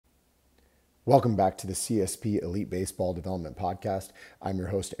Welcome back to the CSP Elite Baseball Development Podcast. I'm your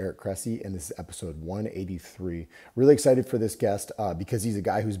host, Eric Cressey, and this is episode 183. Really excited for this guest because he's a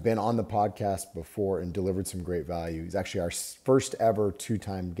guy who's been on the podcast before and delivered some great value. He's actually our first ever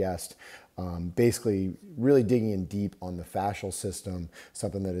two-time guest, basically really digging in deep on the fascial system,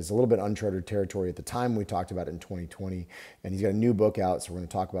 something that is a little bit uncharted territory at the time. We talked about it in 2020, and he's got a new book out, so we're going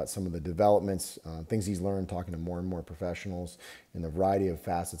to talk about some of the developments, things he's learned talking to more and more professionals in the variety of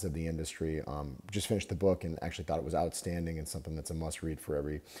facets of the industry. Just finished the book and actually thought it was outstanding and something that's a must read for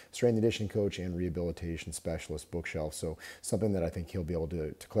every strength and conditioning coach and rehabilitation specialist bookshelf. So something that I think he'll be able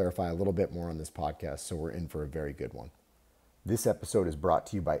to clarify a little bit more on this podcast. So we're in for a very good one. This episode is brought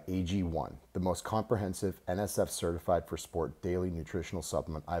to you by AG1, the most comprehensive NSF certified for sport daily nutritional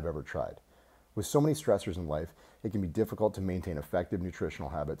supplement I've ever tried. With so many stressors in life, it can be difficult to maintain effective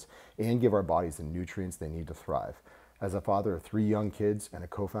nutritional habits and give our bodies the nutrients they need to thrive. As a father of 3 young kids and a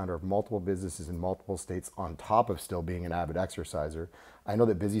co-founder of multiple businesses in multiple states on top of still being an avid exerciser, I know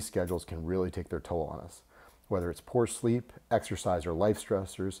that busy schedules can really take their toll on us. Whether it's poor sleep, exercise or life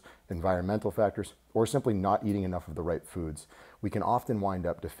stressors, environmental factors, or simply not eating enough of the right foods, we can often wind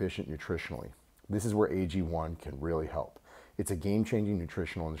up deficient nutritionally. This is where AG1 can really help. It's a game-changing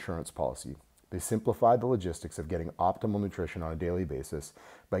nutritional insurance policy. They simplify the logistics of getting optimal nutrition on a daily basis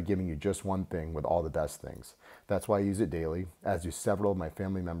by giving you just one thing with all the best things. That's why I use it daily, as do several of my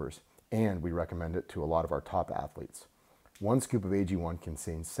family members, and we recommend it to a lot of our top athletes. One scoop of AG1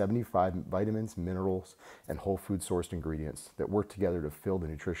 contains 75 vitamins, minerals, and whole food sourced ingredients that work together to fill the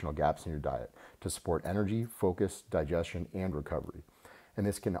nutritional gaps in your diet to support energy, focus, digestion, and recovery. And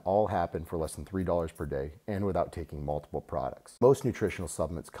this can all happen for less than $3 per day and without taking multiple products. Most nutritional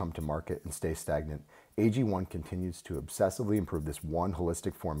supplements come to market and stay stagnant. AG1 continues to obsessively improve this one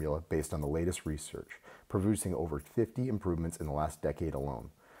holistic formula based on the latest research, producing over 50 improvements in the last decade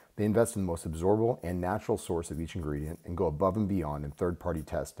alone. They invest in the most absorbable and natural source of each ingredient and go above and beyond in third-party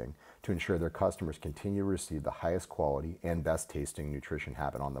testing to ensure their customers continue to receive the highest quality and best tasting nutrition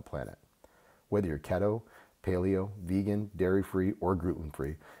habit on the planet. Whether you're keto, paleo, vegan, dairy-free, or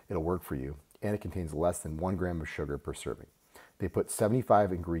gluten-free, it'll work for you, and it contains less than 1 gram of sugar per serving. They put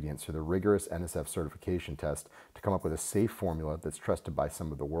 75 ingredients through the rigorous NSF certification test to come up with a safe formula that's trusted by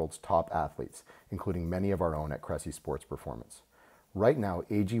some of the world's top athletes, including many of our own at Cressey Sports Performance. Right now,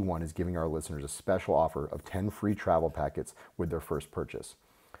 AG1 is giving our listeners a special offer of 10 free travel packets with their first purchase.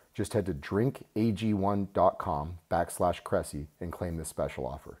 Just head to drinkag1.com/Cressey and claim this special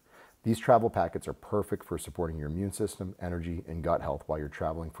offer. These travel packets are perfect for supporting your immune system, energy, and gut health while you're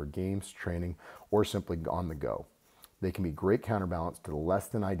traveling for games, training, or simply on the go. They can be great counterbalance to the less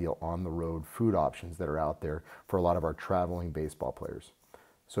than ideal on-the-road food options that are out there for a lot of our traveling baseball players.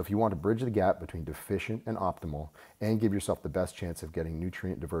 So if you want to bridge the gap between deficient and optimal and give yourself the best chance of getting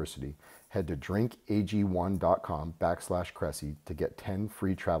nutrient diversity, head to drinkag1.com/Cressey to get 10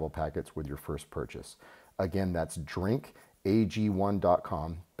 free travel packets with your first purchase. Again, that's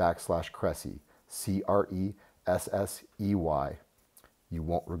drinkag1.com/Cressey, Cressey. You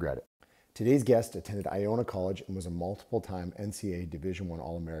won't regret it. Today's guest attended Iona College and was a multiple-time NCAA Division I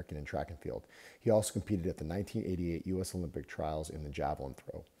All-American in track and field. He also competed at the 1988 U.S. Olympic trials in the javelin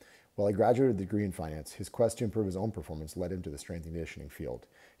throw. While he graduated with a degree in finance, his quest to improve his own performance led him to the strength and conditioning field.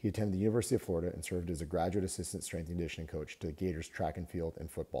 He attended the University of Florida and served as a graduate assistant strength and conditioning coach to the Gators track and field and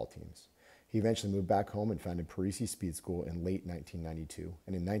football teams. He eventually moved back home and founded Parisi Speed School in late 1992,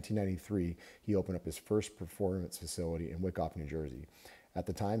 and in 1993, he opened up his first performance facility in Wyckoff, New Jersey. At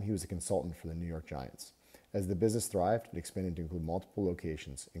the time, he was a consultant for the New York Giants. As the business thrived, it expanded to include multiple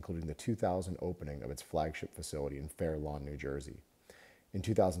locations, including the 2000 opening of its flagship facility in Fair Lawn, New Jersey. In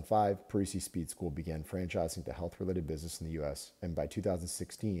 2005, Parisi Speed School began franchising to health-related business in the U.S., and by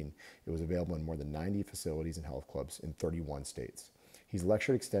 2016, it was available in more than 90 facilities and health clubs in 31 states. He's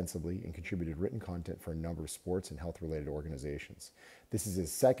lectured extensively and contributed written content for a number of sports and health-related organizations. This is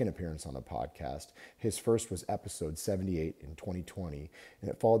his second appearance on the podcast. His first was episode 78 in 2020, and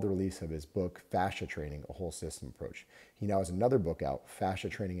it followed the release of his book, Fascia Training, A Whole System Approach. He now has another book out, Fascia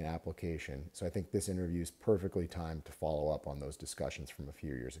Training and Application, so I think this interview is perfectly timed to follow up on those discussions from a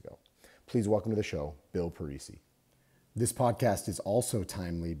few years ago. Please welcome to the show, Bill Parisi. This podcast is also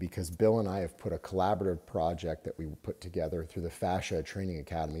timely because Bill and I have put a collaborative project that we put together through the Fascia Training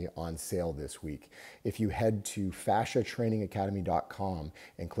Academy on sale this week. If you head to fasciatrainingacademy.com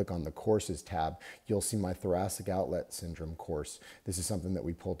and click on the courses tab, you'll see my thoracic outlet syndrome course. This is something that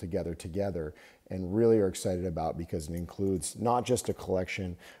we pulled together and really are excited about because it includes not just a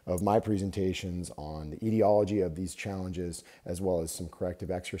collection of my presentations on the etiology of these challenges, as well as some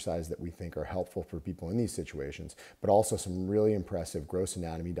corrective exercise that we think are helpful for people in these situations, but also also some really impressive gross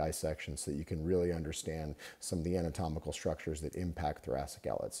anatomy dissections so that you can really understand some of the anatomical structures that impact thoracic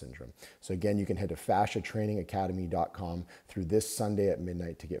outlet syndrome. So again, you can head to fasciatrainingacademy.com through this Sunday at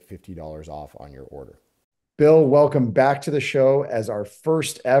midnight to get $50 off on your order. Bill, welcome back to the show as our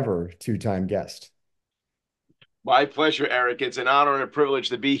first ever two-time guest. My pleasure, Eric. It's an honor and a privilege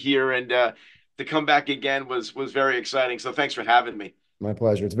to be here, and to come back again was very exciting. So thanks for having me. My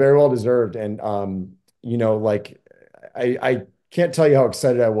pleasure. It's very well deserved. And like I can't tell you how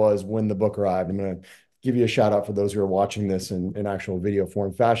excited I was when the book arrived. I'm gonna give you a shout out for those who are watching this in actual video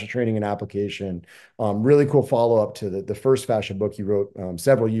form. Fascia Training and Application. Really cool follow-up to the first fascia book you wrote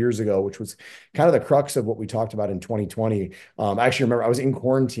several years ago, which was kind of the crux of what we talked about in 2020. I actually remember I was in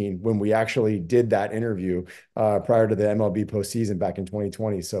quarantine when we actually did that interview prior to the MLB postseason back in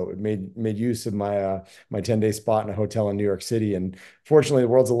 2020. So it made use of my 10-day spot in a hotel in New York City. And fortunately, the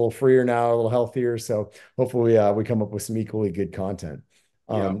world's a little freer now, a little healthier. So hopefully we come up with some equally good content.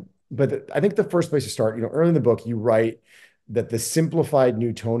 Yeah. But I think the first place to start, early in the book, you write that the simplified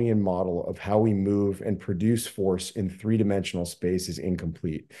Newtonian model of how we move and produce force in three-dimensional space is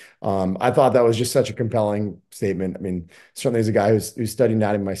incomplete. I thought that was just such a compelling statement. I mean, certainly as a guy who's studied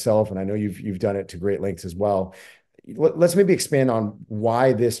anatomy myself, and I know you've done it to great lengths as well. Let's maybe expand on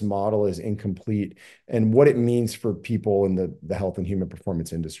why this model is incomplete and what it means for people in the health and human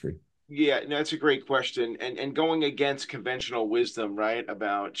performance industry. Yeah, no, that's a great question. And going against conventional wisdom, right,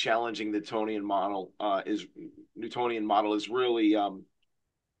 about challenging the Newtonian model is really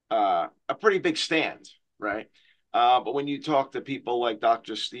a pretty big stand, right? But when you talk to people like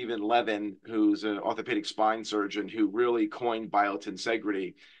Dr. Stephen Levin, who's an orthopedic spine surgeon who really coined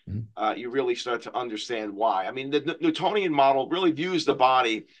biotensegrity, Mhm. you really start to understand why. I mean, the Newtonian model really views the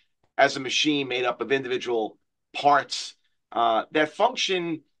body as a machine made up of individual parts that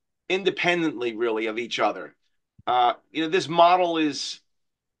function independently, really, of each other. This model it's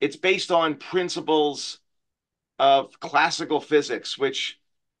based on principles of classical physics, which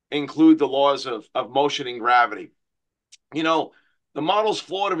include the laws of motion and gravity. You know, the model's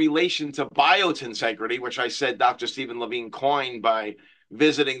flawed in relation to biotensegrity, which I said Dr. Stephen Levine coined by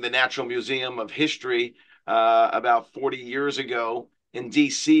visiting the Natural Museum of History about 40 years ago in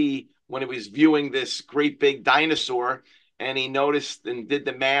DC when he was viewing this great big dinosaur. And he noticed and did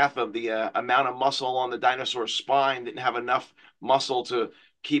the math of the amount of muscle on the dinosaur's spine, didn't have enough muscle to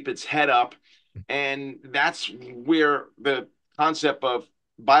keep its head up. And that's where the concept of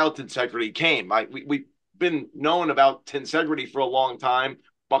biotensegrity came. We've been known about tensegrity for a long time.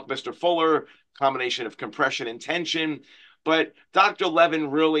 Buckminster Fuller, combination of compression and tension. But Dr. Levin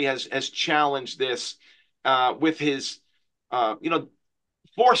really has challenged this with his,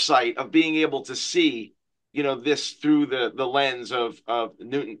 foresight of being able to see, this through the lens of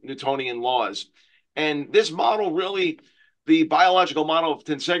Newtonian laws. And this model really, the biological model of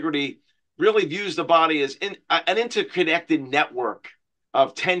tensegrity, really views the body as an interconnected network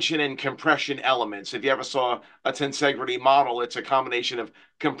of tension and compression elements. If you ever saw a tensegrity model, it's a combination of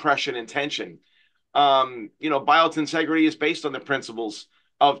compression and tension. Biotensegrity is based on the principles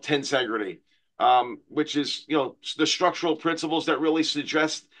of tensegrity, which is, the structural principles that really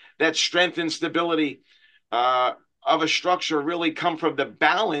suggest that strength and stability of a structure really come from the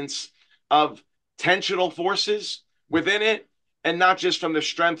balance of tensional forces within it and not just from the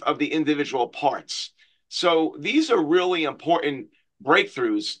strength of the individual parts. So these are really important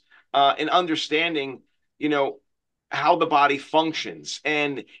breakthroughs in understanding, how the body functions.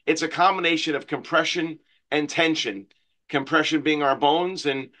 And it's a combination of compression and tension, compression being our bones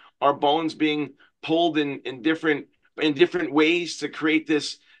and our bones being pulled in different ways to create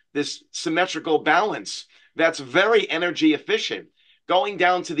this symmetrical balance that's very energy efficient, going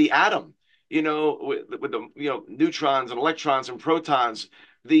down to the atom, with the neutrons and electrons and protons,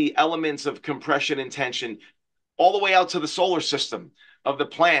 the elements of compression and tension, all the way out to the solar system of the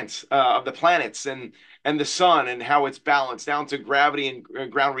planets and the sun and how it's balanced down to gravity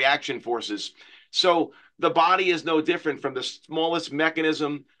and ground reaction forces. So the body is no different from the smallest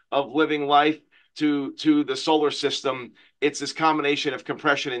mechanism of living life to the solar system. It's this combination of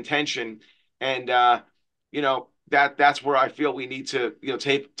compression and tension, and that's where I feel we need to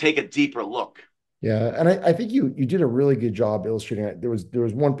take a deeper look. Yeah, and I think you did a really good job illustrating it. There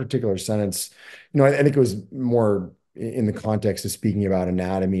was one particular sentence, I think it was more in the context of speaking about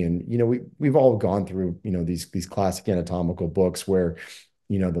anatomy, and we've all gone through these classic anatomical books where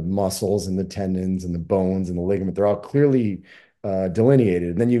the muscles and the tendons and the bones and the ligament, they're all clearly delineated.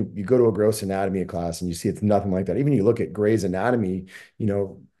 And then you go to a gross anatomy class and you see it's nothing like that. Even you look at Gray's Anatomy,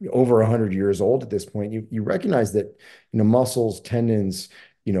 over 100 years old at this point, you recognize that muscles, tendons,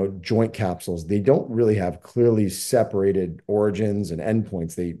 joint capsules, they don't really have clearly separated origins and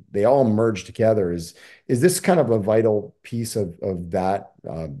endpoints. They all merge together. Is this kind of a vital piece of that,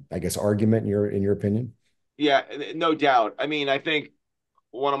 I guess, argument in your opinion? Yeah, no doubt. I mean, I think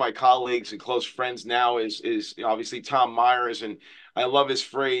one of my colleagues and close friends now is obviously Tom Myers, and I love his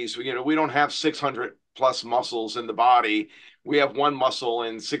phrase. We don't have 600 plus muscles in the body. We have one muscle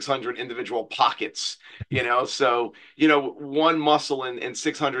in 600 individual pockets. So one muscle in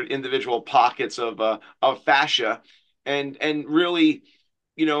 600 individual pockets of fascia, and really,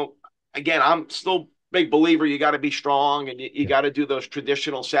 you know, again, I'm still big believer you got to be strong and you Yeah. got to do those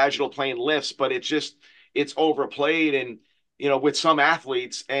traditional sagittal plane lifts, but it's overplayed and with some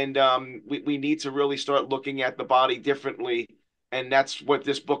athletes, and we need to really start looking at the body differently. And that's what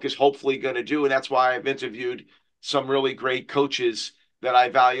this book is hopefully going to do. And that's why I've interviewed some really great coaches that I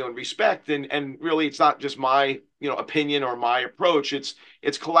value and respect. And really, it's not just my opinion or my approach.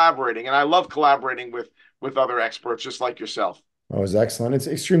 It's collaborating, and I love collaborating with other experts just like yourself. Oh, it was excellent. It's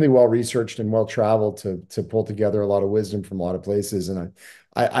extremely well researched and well traveled to pull together a lot of wisdom from a lot of places. And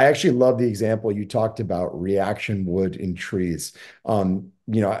I actually love the example you talked about reaction wood in trees.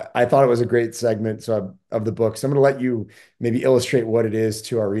 I thought it was a great segment of the book. So I'm going to let you maybe illustrate what it is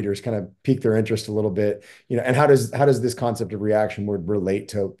to our readers, kind of pique their interest a little bit. And how does this concept of reaction wood relate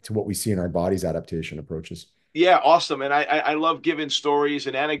to what we see in our body's adaptation approaches? Yeah, awesome. And I love giving stories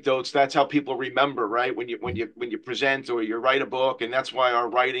and anecdotes. That's how people remember, right? When you present or you write a book, and that's why our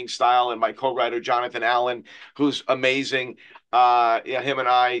writing style and my co-writer Jonathan Allen, who's amazing, yeah, him and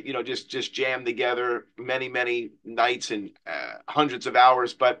I, just jam together many nights and hundreds of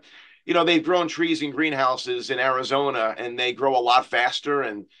hours. But they've grown trees in greenhouses in Arizona, and they grow a lot faster,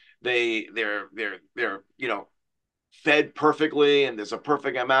 and they're fed perfectly and there's a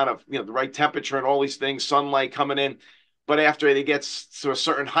perfect amount of the right temperature and all these things, sunlight coming in. But after it gets to a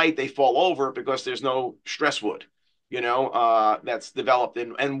certain height, they fall over because there's no stress wood, that's developed,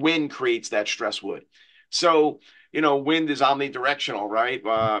 and wind creates that stress wood. So wind is omnidirectional, right?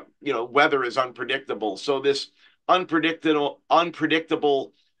 Weather is unpredictable. So this unpredictable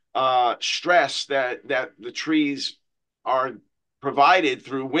stress that the trees are provided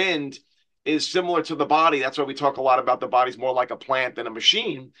through wind is similar to the body. That's why we talk a lot about the body's more like a plant than a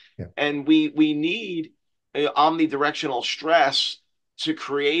machine. Yeah. And we need omnidirectional stress to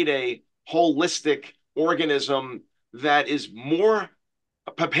create a holistic organism that is more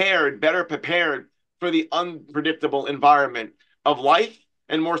better prepared for the unpredictable environment of life,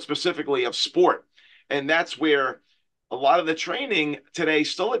 and more specifically of sport. And that's where a lot of the training today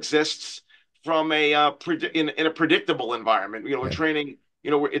still exists from in a predictable environment. We're Yeah. training,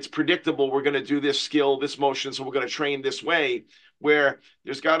 it's predictable. We're going to do this skill, this motion, so we're going to train this way. Where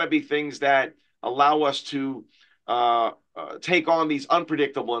there's got to be things that allow us to take on these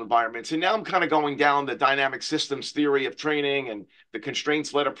unpredictable environments. And now I'm kind of going down the dynamic systems theory of training and the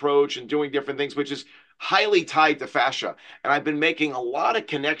constraints-led approach and doing different things, which is highly tied to fascia. And I've been making a lot of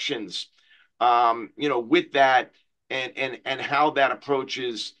connections, with that, and how that approach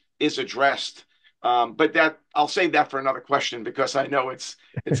is addressed. But that I'll save that for another question because I know it's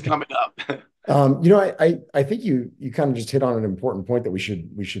coming up. I think you kind of just hit on an important point that we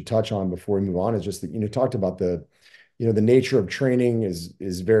should touch on before we move on, is just that talked about the nature of training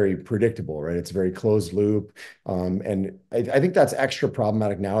is very predictable, right? It's a very closed loop. And I think that's extra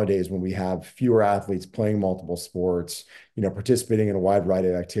problematic nowadays when we have fewer athletes playing multiple sports, participating in a wide variety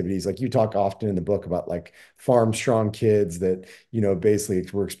of activities. Like you talk often in the book about like farm strong kids that, basically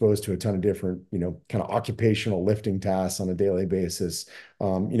were exposed to a ton of different, kind of occupational lifting tasks on a daily basis.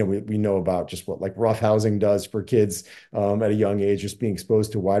 We know about just what like rough housing does for kids at a young age, just being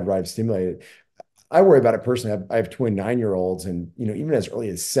exposed to a wide variety of stimuli. I worry about it personally. I have twin 9-year-olds, and even as early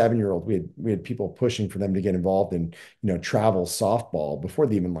as 7-year-old, we had people pushing for them to get involved in travel softball before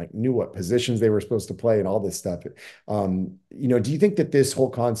they even like knew what positions they were supposed to play and all this stuff. Do you think that this whole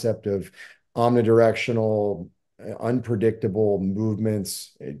concept of omnidirectional, unpredictable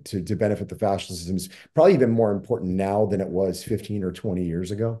movements to benefit the fascial system is probably even more important now than it was 15 or 20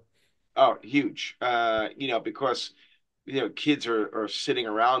 years ago? Oh, huge. Because kids are sitting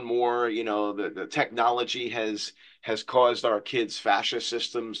around more. The technology has caused our kids' fascia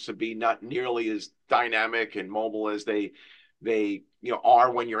systems to be not nearly as dynamic and mobile as they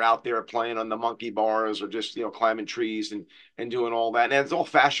are when you're out there playing on the monkey bars or just climbing trees and doing all that. And it's all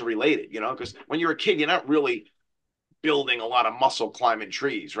fascia related, because when you're a kid, you're not really building a lot of muscle climbing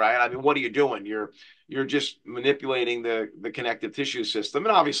trees, right? I mean, what are you doing? You're just manipulating the connective tissue system,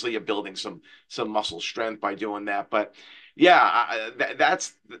 and obviously you're building some muscle strength by doing that. But yeah,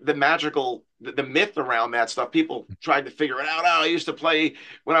 that's the magical, the myth around that stuff. People tried to figure it out. Oh, I used to play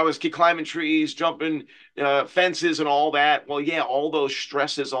when I was climbing trees, jumping fences, and all that. Well, yeah, all those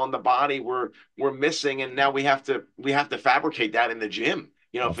stresses on the body were missing, and now we have to fabricate that in the gym,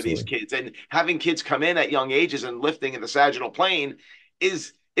 for these Absolutely. kids. And having kids come in at young ages and lifting in the sagittal plane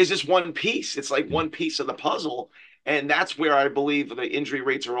is just one piece. It's like Yeah. one piece of the puzzle. And that's where I believe the injury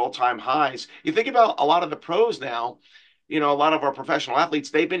rates are all-time highs. You think about a lot of the pros now, a lot of our professional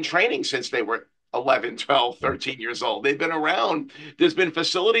athletes, they've been training since they were 11, 12, Yeah. 13 years old. They've been around. There's been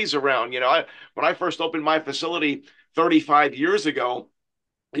facilities around. When I first opened my facility 35 years ago,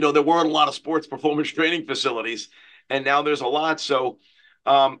 there weren't a lot of sports performance training facilities, and now there's a lot. So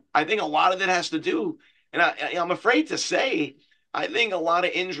I think a lot of it has to do, and I'm afraid to say, I think a lot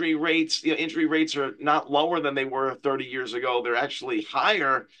of injury rates are not lower than they were 30 years ago. They're actually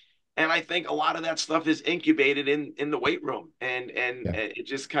higher. And I think a lot of that stuff is incubated in the weight room, and Yeah. it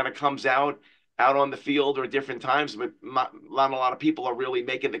just kind of comes out on the field or different times. But not a lot of people are really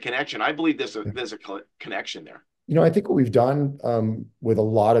making the connection. I believe there's a connection there. I think what we've done with a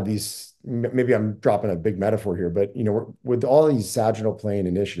lot of these, maybe I'm dropping a big metaphor here, but with all these sagittal plane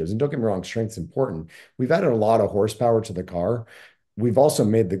initiatives, and don't get me wrong, strength's important. We've added a lot of horsepower to the car. We've also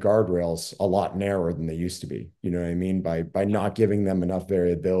made the guardrails a lot narrower than they used to be. You know what I mean? By not giving them enough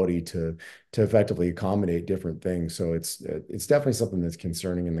variability to effectively accommodate different things. So it's definitely something that's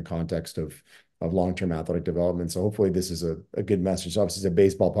concerning in the context of long-term athletic development. So hopefully this is a good message. Obviously, it's a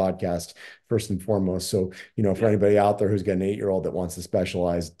baseball podcast first and foremost. So, for Yeah, anybody out there who's got an 8-year-old that wants to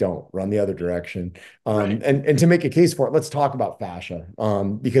specialize, don't run the other direction. right. And to make a case for it, let's talk about fascia.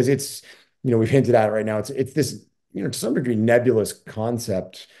 Because it's, we've hinted at it right now. It's this, to some degree nebulous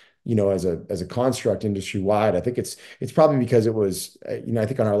concept, as a construct industry wide. I think it's probably because it was, I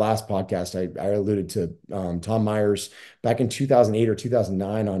think on our last podcast, I alluded to Tom Myers back in 2008 or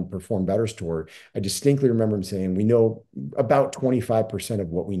 2009 on Perform Better's tour. I distinctly remember him saying, we know about 25% of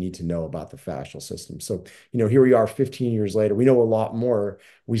what we need to know about the fascial system. So, here we are 15 years later. We know a lot more.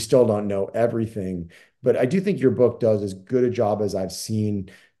 We still don't know everything. But I do think your book does as good a job as I've seen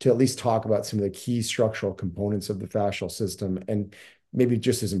to at least talk about some of the key structural components of the fascial system and maybe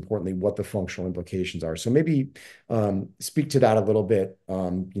just as importantly, what the functional implications are. So maybe speak to that a little bit. I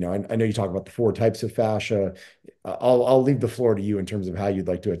know you talk about the 4 types of fascia. I'll leave the floor to you in terms of how you'd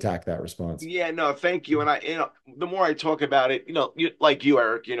like to attack that response. Yeah, no, thank you. And the more I talk about it, like you,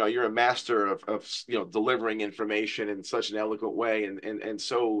 Eric, you're a master of delivering information in such an eloquent way and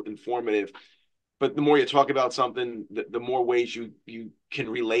so informative. But the more you talk about something, the more ways you can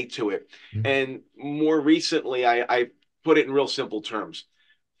relate to it. Mhm. And more recently, I put it in real simple terms.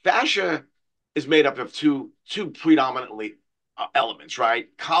 Fascia is made up of two predominantly elements, right?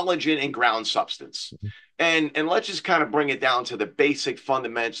 Collagen and ground substance. And let's just kind of bring it down to the basic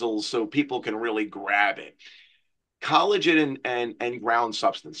fundamentals so people can really grab it. Collagen and ground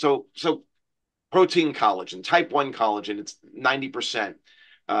substance. So protein collagen, type 1 collagen, it's 90%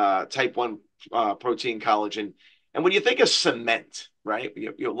 type 1 protein collagen. And when you think of cement, right,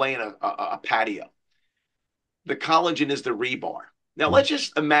 you're laying a patio, the collagen is the rebar. Now let's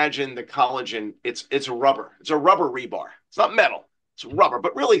just imagine the collagen, it's rubber. It's a rubber rebar. It's not metal. It's rubber,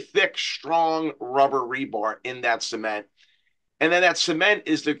 but really thick, strong rubber rebar in that cement. And then that cement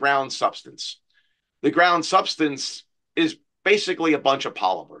is the ground substance. The ground substance is basically a bunch of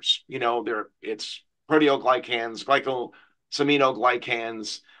polymers. It's proteoglycans,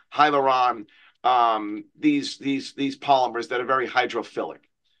 glycosaminoglycans, hyaluron, these polymers that are very hydrophilic.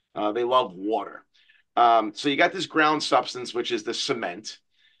 They love water. So you got this ground substance, which is the cement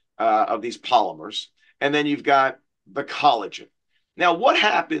of these polymers, and then you've got the collagen. Now, what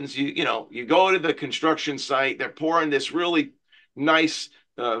happens? You go to the construction site. They're pouring this really nice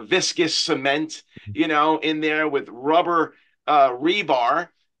viscous cement, in there with rubber rebar,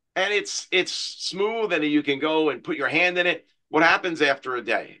 and it's smooth, and you can go and put your hand in it. What happens after a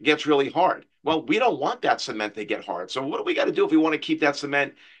day? It gets really hard. Well, we don't want that cement to get hard. So what do we got to do if we want to keep that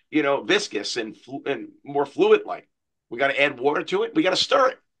cement, viscous and more fluid like? We got to add water to it. We got to stir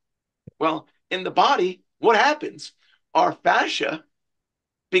it. Well, in the body, what happens? Our fascia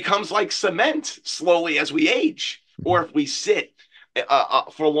becomes like cement slowly as we age, or if we sit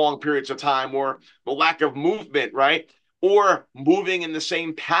for long periods of time, or the lack of movement, right? Or moving in the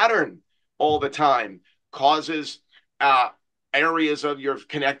same pattern all the time causes areas of your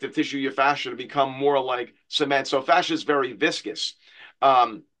connective tissue, your fascia, to become more like cement. So fascia is very viscous.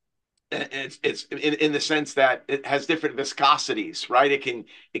 Um, it's in the sense that it has different viscosities, right? It can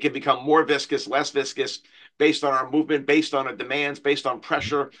become more viscous, less viscous, based on our movement, based on our demands, based on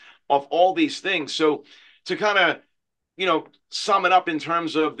pressure of all these things. So to kind of sum it up in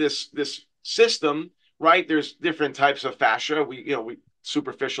terms of this system, right? There's different types of fascia. We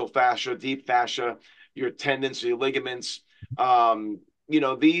superficial fascia, deep fascia, your tendons, your ligaments.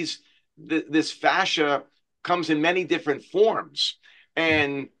 These this fascia comes in many different forms,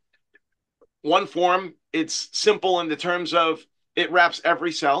 and one form, it's simple in the terms of it wraps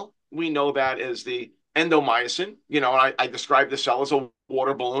every cell. We know that as the endomycin. I describe the cell as a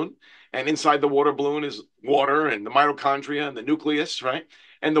water balloon, and inside the water balloon is water and the mitochondria and the nucleus, right?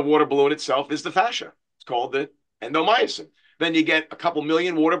 And the water balloon itself is the fascia. It's called the endomycin. Then you get a couple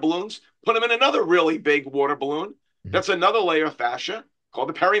million water balloons, put them in another really big water balloon. Mhm. That's another layer of fascia called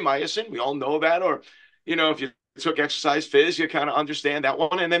the perimycin. We all know that, or if you took exercise phys, you kind of understand that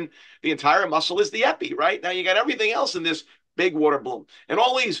one. And then the entire muscle is the epi, right? Now you got everything else in this big water balloon. And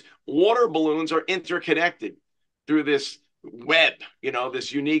all these water balloons are interconnected through this web,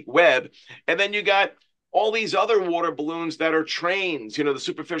 this unique web. And then you got all these other water balloons that are trains, the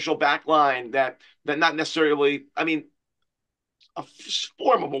superficial backline that not necessarily, I mean, a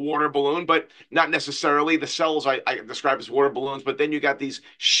form of a water balloon, but not necessarily. The cells I describe as water balloons, but then you got these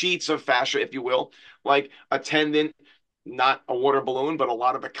sheets of fascia, if you will, like a tendon, not a water balloon, but a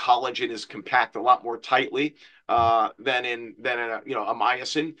lot of the collagen is compact a lot more tightly than in a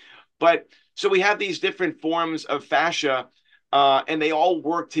myosin. But so we have these different forms of fascia, and they all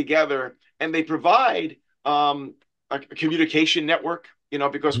work together, and they provide a communication network.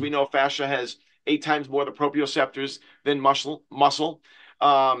 Because we know fascia has 8 times more the proprioceptors than muscle.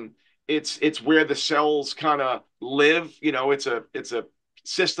 Um, it's where the cells kind of live. It's a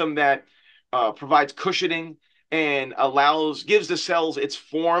system that provides cushioning and gives the cells its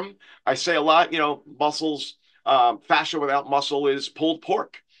form. I say a lot, muscles, fascia without muscle is pulled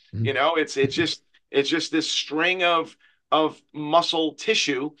pork. Mhm. It's just this string of muscle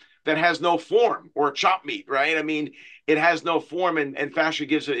tissue that has no form, or chop meat, right? I mean, it has no form, and fascia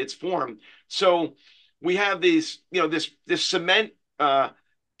gives it its form. So we have this cement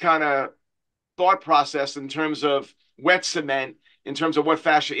kind of thought process in terms of wet cement, in terms of what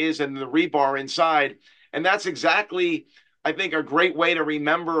fascia is and the rebar inside. And that's exactly, I think, a great way to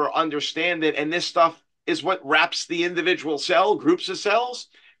remember or understand it. And this stuff is what wraps the individual cell, groups of cells.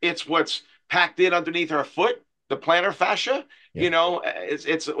 It's what's packed in underneath our foot, the plantar fascia. Yeah.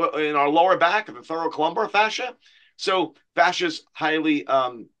 It's in our lower back, the thoracolumbar fascia. So fascia is highly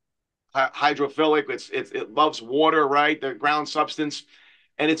hydrophilic. It loves water, right? The ground substance,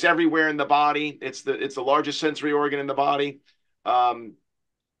 and it's everywhere in the body. It's the largest sensory organ in the body, um,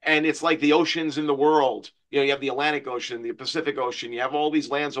 and it's like the oceans in the world. You have the Atlantic Ocean, the Pacific Ocean. You have all these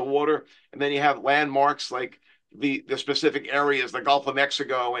lands of water, and then you have landmarks like the specific areas, the Gulf of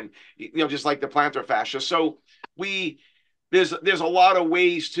Mexico, and just like the plantar fascia. So we there's a lot of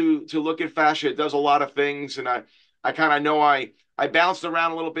ways to look at fascia. It does a lot of things, and I kind of know I bounced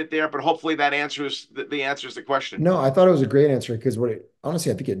around a little bit there, but hopefully that answers the question. No, I thought it was a great answer because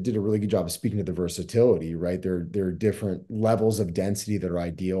honestly, I think it did a really good job of speaking to the versatility, right? There are different levels of density that are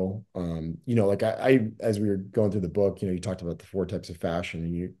ideal. Like as we were going through the book, you talked about the 4 types of fashion,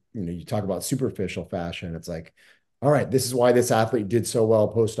 and you talk about superficial fashion. It's like, all right, this is why this athlete did so well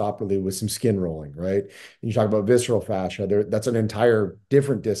post-operatively with some skin rolling, right? And you talk about visceral fascia. That's an entire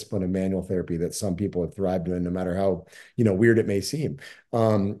different discipline of manual therapy that some people have thrived in, no matter how, weird it may seem.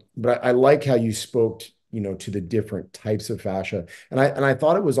 But I like how you spoke, to the different types of fascia. And I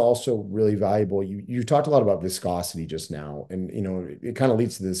thought it was also really valuable. You talked a lot about viscosity just now, and it kind of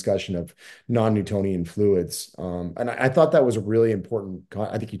leads to the discussion of non-Newtonian fluids. And I thought that was a really important.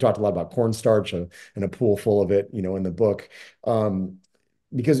 I think you talked a lot about cornstarch and a pool full of it, in the book.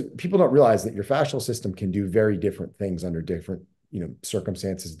 Because people don't realize that your fascial system can do very different things under different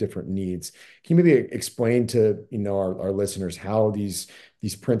circumstances, different needs. Can you maybe explain to our listeners how these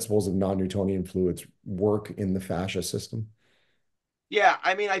principles of non-Newtonian fluids work in the fascia system? Yeah,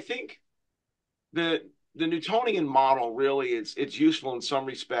 I mean, I think the the Newtonian model really it's useful in some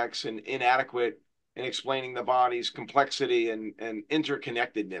respects and inadequate in explaining the body's complexity and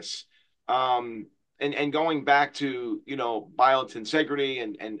interconnectedness. And going back to biointensegrity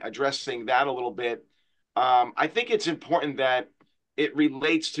and addressing that a little bit, I think it's important that it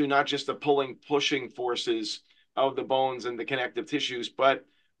relates to not just the pulling pushing forces of the bones and the connective tissues, but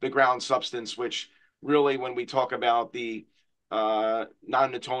the ground substance, which really, when we talk about the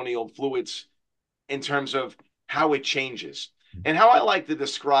non-Newtonian fluids, in terms of how it changes. And how I like to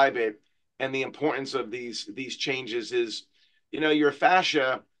describe it and the importance of these changes is, your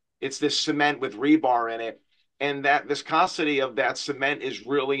fascia it's this cement with rebar in it. And that viscosity of that cement is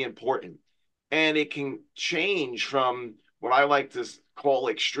really important. And it can change from what I like to call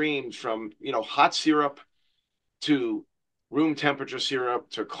extremes, from, hot syrup to room temperature syrup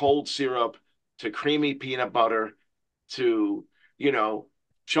to cold syrup to creamy peanut butter to, you know,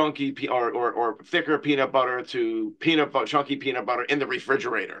 or thicker peanut butter to chunky peanut butter in the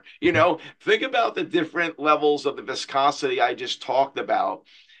refrigerator. Think about the different levels of the viscosity I just talked about.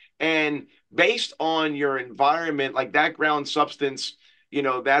 And based on your environment, like that ground substance,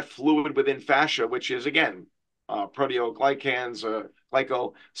 that fluid within fascia, which is again, proteoglycans,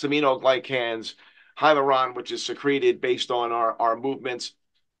 glycosaminoglycans, hyaluron, which is secreted based on our movements,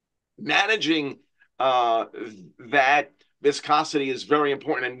 managing uh, that viscosity is very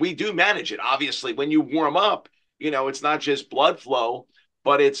important. And we do manage it. Obviously, when you warm up, it's not just blood flow,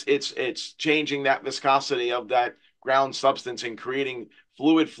 but it's changing that viscosity of that ground substance and creating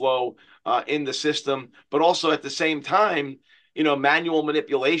fluid flow in the system. But also at the same time, manual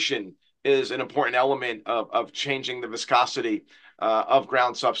manipulation is an important element of changing the viscosity of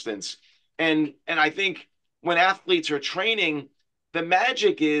ground substance. And I think when athletes are training, the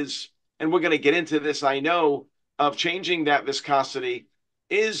magic is, and we're going to get into this, I know, of changing that viscosity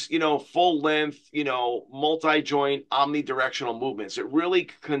is, full length, multi-joint, omnidirectional movements. It really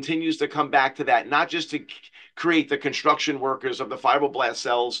continues to come back to that, not just to create the construction workers of the fibroblast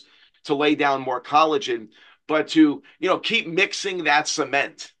cells to lay down more collagen, but to, keep mixing that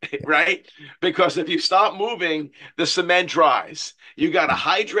cement, right? Because if you stop moving, the cement dries. You got to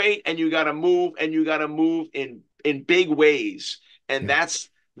hydrate and you got to move, and you got to move in big ways. And Yeah.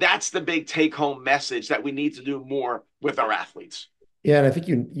 that's the big take home message that we need to do more with our athletes. Yeah, and I think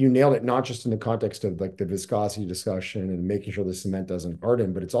you nailed it, not just in the context of like the viscosity discussion and making sure the cement doesn't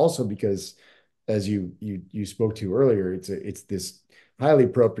harden, but it's also because, as you spoke to earlier, it's this highly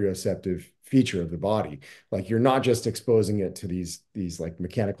proprioceptive feature of the body. Like you're not just exposing it to these like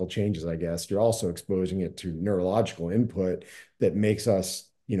mechanical changes, I guess. You're also exposing it to neurological input that makes us,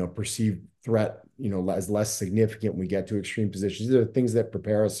 perceive threat, as less significant when we get to extreme positions. These are things that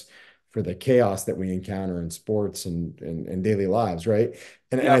prepare us for the chaos that we encounter in sports and daily lives, right?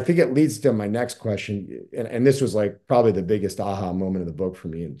 And I Yeah. think it leads to my next question. And this was like probably the biggest aha moment of the book for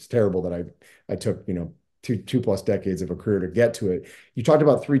me. And it's terrible that I took, two plus decades of a career to get to it. You talked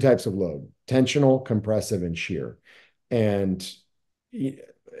about three types of load: tensional, compressive, and shear. And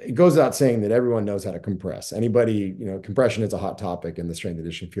it goes without saying that everyone knows how to compress. Anybody, compression is a hot topic in the strength and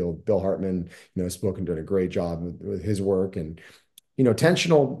conditioning field. Bill Hartman, has spoken, done a great job with his work. And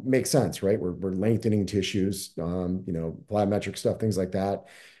tensional makes sense, right? We're lengthening tissues, plyometric stuff, things like that.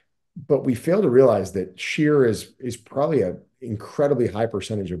 But we fail to realize that shear is probably an incredibly high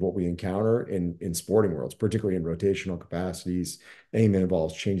percentage of what we encounter in sporting worlds, particularly in rotational capacities, anything that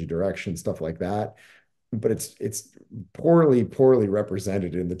involves change of direction, stuff like that. But it's poorly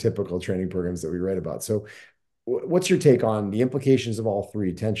represented in the typical training programs that we read about. So what's your take on the implications of all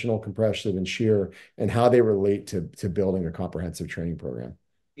three, tensional, compressive, and shear, and how they relate to building a comprehensive training program?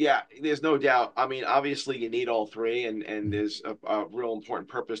 Yeah, there's no doubt. I mean, obviously you need all three, and there's a real important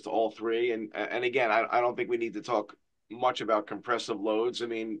purpose to all three. And again, I don't think we need to talk much about compressive loads. I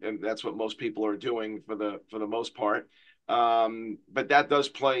mean, and that's what most people are doing for the most part. But that does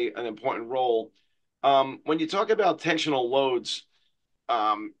play an important role. When you talk about tensional loads,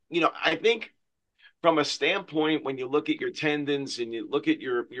 I think from a standpoint, when you look at your tendons and you look at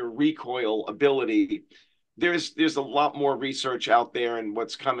your recoil ability, there's a lot more research out there and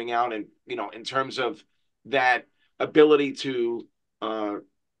what's coming out, and in terms of that ability to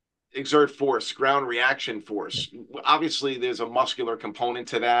exert force, ground reaction force. Obviously, there's a muscular component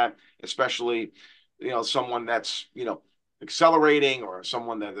to that, especially someone that's accelerating, or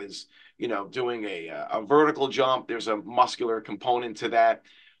someone that is doing a vertical jump. There's a muscular component to that,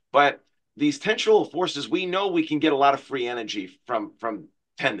 but these tensional forces, we know we can get a lot of free energy from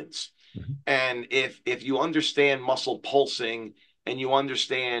tendons. Mhm. And if you understand muscle pulsing and you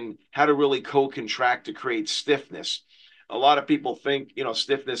understand how to really co-contract to create stiffness, a lot of people think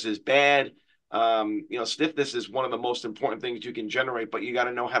stiffness is bad. Stiffness is one of the most important things you can generate, but you got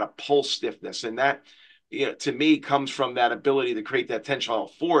to know how to pulse stiffness, and that to me comes from that ability to create that tensional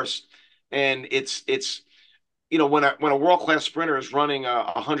force. And it's when a world class sprinter is running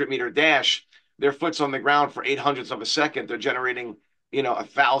a 100-meter dash, their foot's on the ground for 800ths of a second. They're generating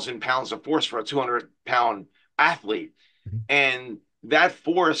 1,000 pounds of force for a 200-pound athlete, Mhm. and that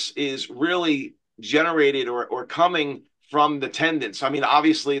force is really generated or coming from the tendons. I mean,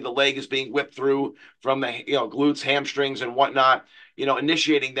 obviously the leg is being whipped through from the glutes, hamstrings, and whatnot,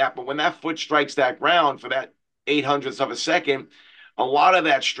 initiating that. But when that foot strikes that ground for that 800ths of a second, a lot of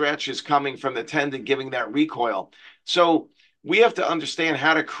that stretch is coming from the tendon giving that recoil. So we have to understand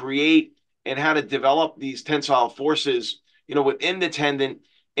how to create and how to develop these tensile forces, within the tendon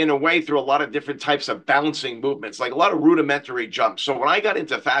in a way through a lot of different types of bouncing movements, like a lot of rudimentary jumps. So when I got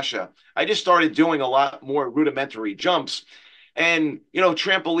into fascia, I just started doing a lot more rudimentary jumps and,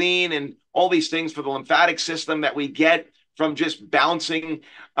 trampoline and all these things for the lymphatic system that we get from just bouncing.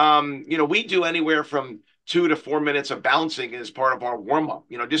 We do anywhere from 2 to 4 minutes of bouncing as part of our warm up,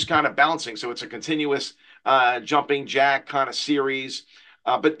 just kind of bouncing. So it's a continuous jumping jack kind of series.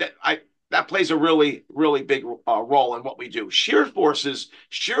 That plays a really, really big role in what we do. Shear forces,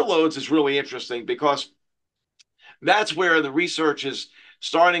 shear loads is really interesting because that's where the research is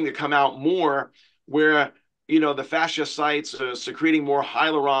starting to come out more, where the fasciocytes are secreting more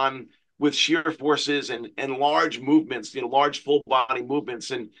hyaluron with shear forces and large movements, large full body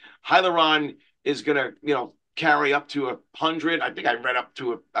movements, and hyaluron is going to carry up to 100. I think I read up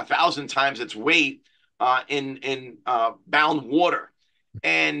to 1,000 times its weight in bound water.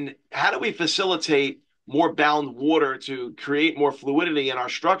 And how do we facilitate more bound water to create more fluidity in our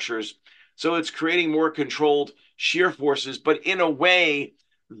structures? So it's creating more controlled shear forces, but in a way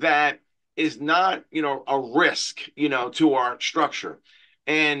that is not, a risk, to our structure.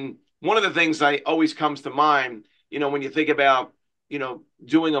 And one of the things that always comes to mind, when you think about,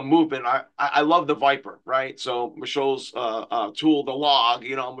 doing a movement, I love the Viper, right? So Michel's tool, the log,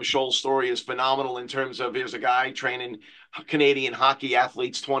 Michel's story is phenomenal in terms of here's a guy training Canadian hockey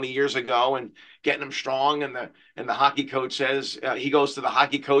athletes 20 years ago and getting them strong. And the hockey coach says, he goes to the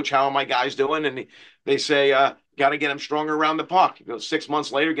hockey coach, how are my guys doing? And they say, got to get them stronger around the puck. He goes 6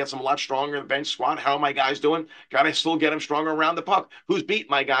 months later, gets them a lot stronger in the bench squat. How are my guys doing? Got to still get them stronger around the puck. Who's beat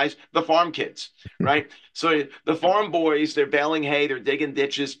my guys? The farm kids, right? So the farm boys, they're baling hay, they're digging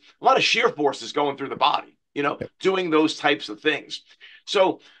ditches, a lot of shear forces going through the body, doing those types of things.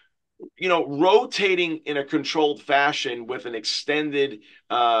 So rotating in a controlled fashion with an extended,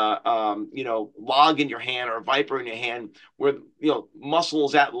 log in your hand or a Viper in your hand, where muscle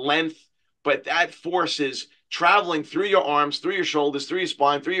is at length, but that force is traveling through your arms, through your shoulders, through your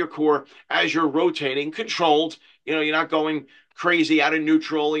spine, through your core as you're rotating, controlled. You're not going crazy out of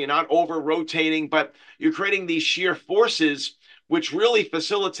neutral, you're not over rotating, but you're creating these shear forces, which really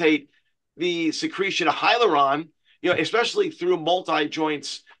facilitate the secretion of hyaluron, especially through multi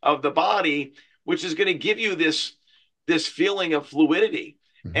joints of the body, which is going to give you this feeling of fluidity.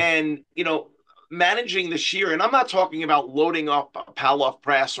 Mm-hmm. And managing the shear. And I'm not talking about loading up a Pallof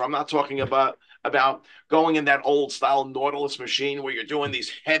press, or I'm not talking about going in that old style Nautilus machine where you're doing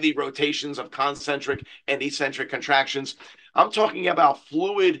these heavy rotations of concentric and eccentric contractions. I'm talking about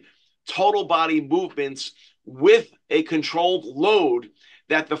fluid total body movements with a controlled load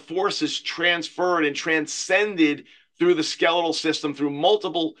that the force is transferred and transcended through the skeletal system, through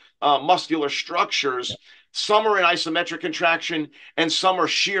multiple muscular structures. Some are in isometric contraction and some are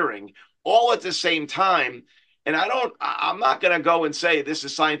shearing, all at the same time. And I'm not going to go and say this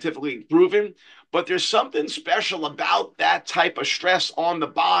is scientifically proven, but there's something special about that type of stress on the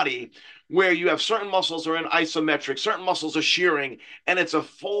body where you have certain muscles are in isometric, certain muscles are shearing, and it's a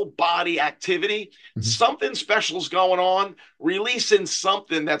full body activity. Mm-hmm. Something special is going on, releasing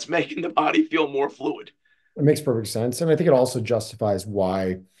something that's making the body feel more fluid. It makes perfect sense. And I think it also justifies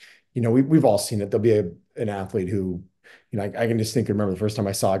why, we've all seen it. There'll be an athlete who, I can just remember the first time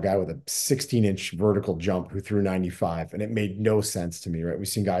I saw a guy with a 16-inch vertical jump who threw 95, and it made no sense to me, right? We've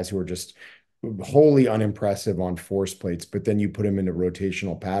seen guys who are just wholly unimpressive on force plates, but then you put them into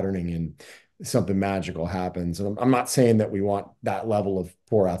rotational patterning and something magical happens. And I'm not saying that we want that level of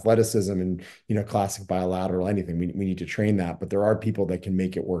poor athleticism and, classic bilateral, anything. We need to train that, but there are people that can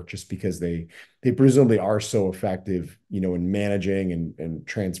make it work just because they presumably are so effective, in managing and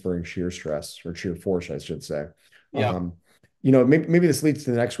transferring shear stress or shear force, I should say. Yeah. Maybe this leads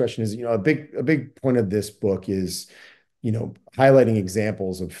to the next question is, a big point of this book is, highlighting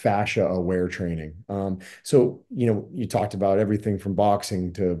examples of fascia aware training. So, you talked about everything from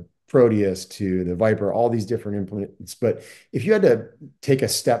boxing to Proteus to the Viper, all these different implements. But if you had to take a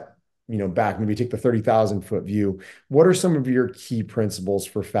step, back, maybe take the 30,000-foot view, what are some of your key principles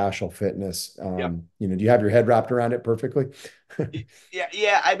for fascial fitness? Yep. Do you have your head wrapped around it perfectly?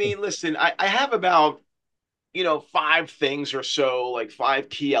 Yeah. I mean, listen, I have about 5 things or so, like 5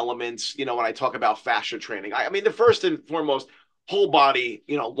 key elements, when I talk about fascia training. I mean, the first and foremost, whole body,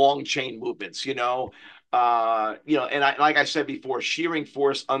 long chain movements, and like I said before, shearing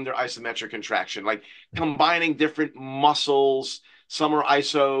force under isometric contraction, like combining different muscles. Some are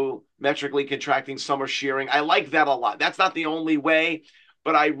isometrically contracting, some are shearing. I like that a lot. That's not the only way,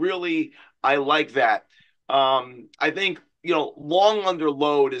 but I like that. I think long under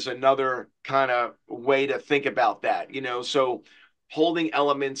load is another kind of way to think about that. So holding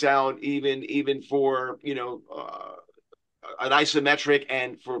elements out even for an isometric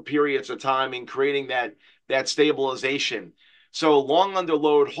and for periods of time and creating that stabilization. So long under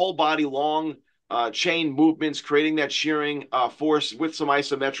load, whole body long chain movements, creating that shearing force with some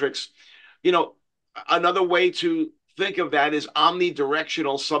isometrics. You know, Another way to think of that is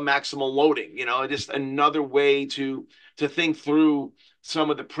omnidirectional submaximal loading. Just another way to think through some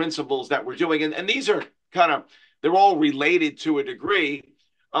of the principles that we're doing, and these are kind of they're all related to a degree.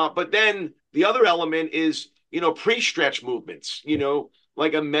 But then the other element is pre-stretch movements,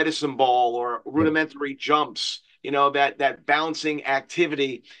 like a medicine ball or Yep. rudimentary jumps, that bouncing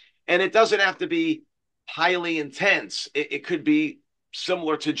activity. And it doesn't have to be highly intense. It could be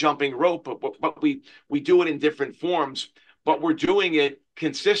similar to jumping rope, but we do it in different forms, but we're doing it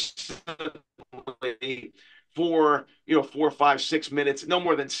consistently for 4, 5, 6 minutes, no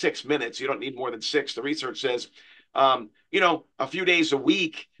more than 6 minutes. You don't need more than six. The research says, a few days a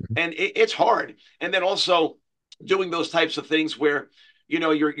week, and it's hard. And then also doing those types of things where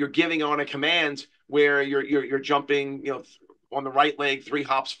you're giving on a command where you're jumping, on the right leg, 3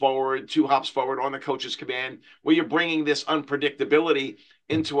 hops forward, 2 hops forward on the coach's command, where you're bringing this unpredictability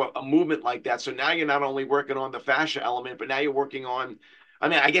into a movement like that. So now you're not only working on the fascia element, but now you're working on, I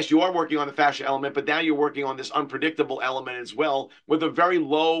mean, I guess you are working on the fascia element, but now you're working on this unpredictable element as well with a very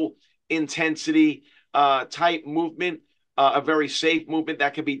low intensity type movement, a very safe movement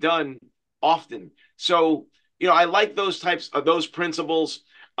that can be done often. So, I like those types of those principles.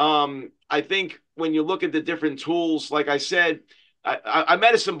 I think when you look at the different tools, like I said, a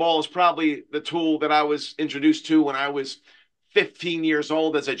medicine ball is probably the tool that I was introduced to when I was 15 years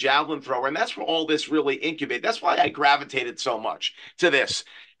old as a javelin thrower. And that's where all this really incubated. That's why I gravitated so much to this.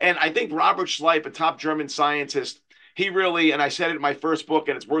 And I think Robert Schleip, a top German scientist, he really, and I said it in my first book,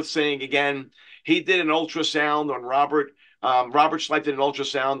 and it's worth saying again, he did an ultrasound on Robert Schleip did an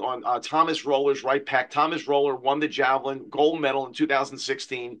ultrasound on Thomas Roller's right pack. Thomas Roller won the javelin gold medal in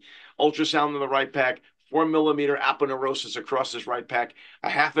 2016. Ultrasound on the right pack, 4 millimeter aponeurosis across his right pack, a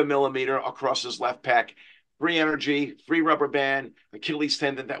half a millimeter across his left pack. Free energy, free rubber band, Achilles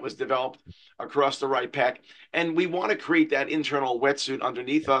tendon that was developed across the right pack. And we want to create that internal wetsuit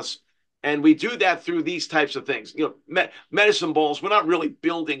underneath us. And we do that through these types of things. Medicine balls, we're not really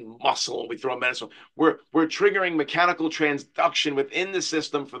building muscle when we throw a medicine. We're triggering mechanical transduction within the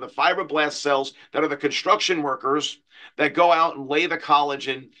system for the fibroblast cells that are the construction workers that go out and lay the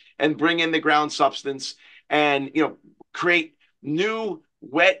collagen and bring in the ground substance and create new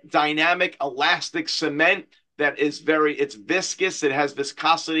wet dynamic elastic cement that is it's viscous, it has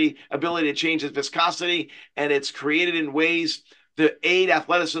viscosity, ability to change its viscosity, and it's created in ways to aid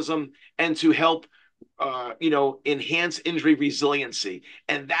athleticism and to help enhance injury resiliency.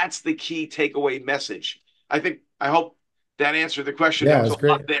 And that's the key takeaway message. I hope that answered the question. There Yeah, was that's a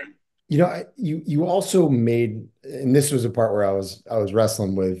great. lot there. You also made, and this was a part where I was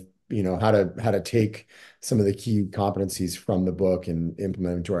wrestling with, how to take some of the key competencies from the book and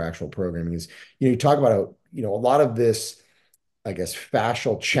implement them to our actual programming. Is, you talk about how, a lot of this, I guess,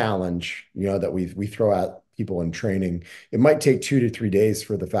 fascial challenge, that we throw at people in training. It might take 2 to 3 days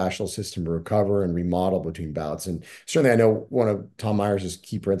for the fascial system to recover and remodel between bouts. And certainly I know one of Tom Myers's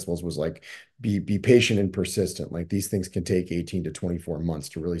key principles was like, be patient and persistent. Like these things can take 18 to 24 months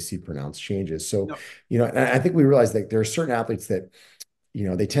to really see pronounced changes. So, No, and I think we realize that there are certain athletes that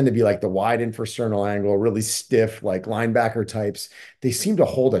they tend to be like the wide infrasternal angle, really stiff, like linebacker types. They seem to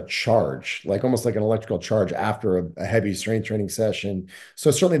hold a charge, like almost like an electrical charge after a heavy strength training session. So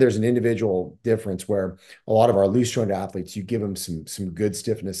certainly there's an individual difference where a lot of our loose joint athletes, you give them some good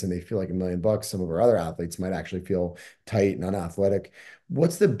stiffness and they feel like $1,000,000. Some of our other athletes might actually feel tight and unathletic.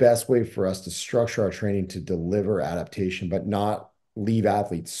 What's the best way for us to structure our training to deliver adaptation, but not leave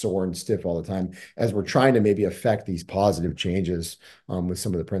athletes sore and stiff all the time as we're trying to maybe affect these positive changes with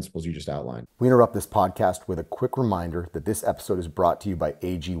some of the principles you just outlined? We interrupt this podcast with a quick reminder that this episode is brought to you by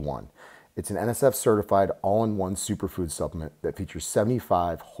AG1. It's an NSF certified all-in-one superfood supplement that features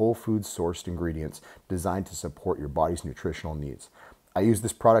 75 whole food sourced ingredients designed to support your body's nutritional needs. I use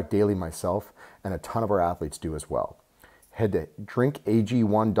this product daily myself, and a ton of our athletes do as well. Head to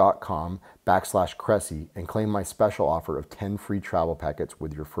drinkag1.com/Cressey and claim my special offer of 10 free travel packets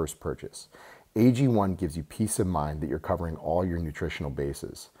with your first purchase. AG1 gives you peace of mind that you're covering all your nutritional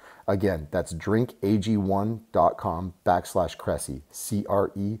bases. Again, that's drinkag1.com/Cressey,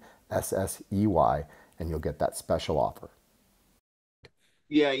 Cressey, and you'll get that special offer.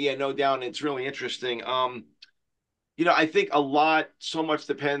 yeah, no doubt. It's really interesting. I think so much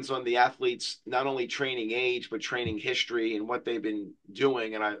depends on the athlete's not only training age, but training history and what they've been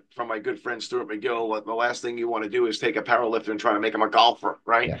doing. And from my good friend Stuart McGill, the last thing you want to do is take a powerlifter and try to make him a golfer,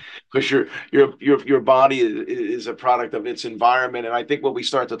 right? Yeah. Because your body is a product of its environment. And I think when we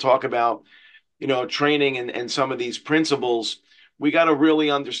start to talk about, training and some of these principles, we got to really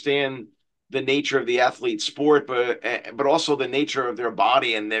understand the nature of the athlete's sport, but also the nature of their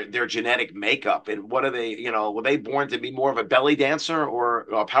body and their genetic makeup. And what are they, were they born to be more of a belly dancer or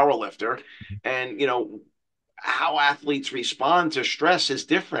a power lifter? And, how athletes respond to stress is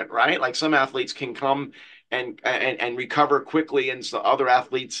different, right? Like some athletes can come and recover quickly, and so other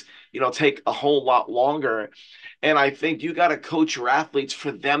athletes, take a whole lot longer. And I think you got to coach your athletes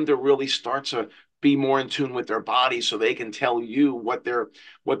for them to really start to be more in tune with their body so they can tell you what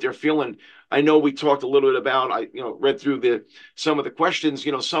they're feeling. I know we talked a little bit about, I read through the some of the questions,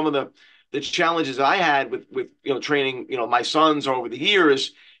 some of the challenges I had with training, my sons over the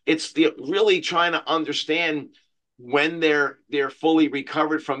years. It's the really trying to understand when they're fully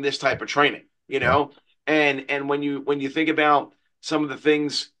recovered from this type of training, Yeah. and when you think about some of the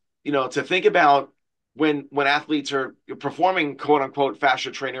things, to think about when athletes are performing quote unquote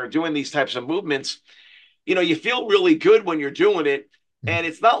fascia training or doing these types of movements, you feel really good when you're doing it. Mhm. And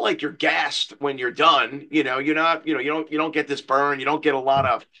it's not like you're gassed when you're done. You're not, you don't get this burn. You don't get a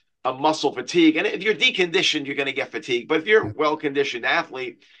lot of muscle fatigue. And if you're deconditioned, you're going to get fatigue. But if you're Yeah. a well-conditioned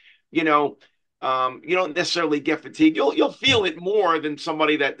athlete, you know, you don't necessarily get fatigue. You'll Yeah. feel it more than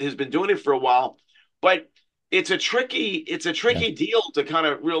somebody that has been doing it for a while. But it's a tricky deal to kind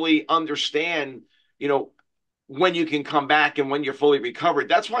of really understand, you know, when you can come back and when you're fully recovered.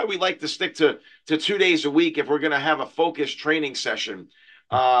 That's why we like to stick to 2 days a week if we're going to have a focused training session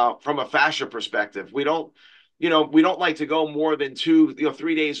from a fascia perspective. We don't like to go more than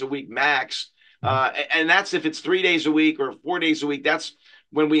 3 days a week max. Mhm. And that's if it's 3 days a week or 4 days a week. That's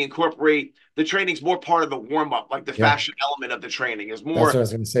when we incorporate the training's more part of the warm up, like the Yeah. fascia element of the training is That's what I more.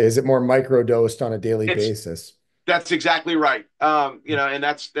 was going to say. Is it more micro dosed on a daily It's basis? That's exactly right. And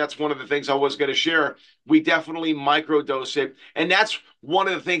that's one of the things I was going to share. We definitely microdose it, and that's one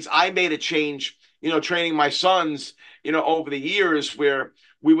of the things I made a change. Training my sons, over the years, where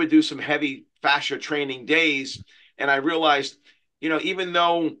we would do some heavy fascia training days, and I realized, even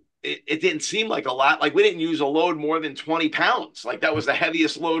though it didn't seem like a lot, like we didn't use a load more than 20 pounds, like that was the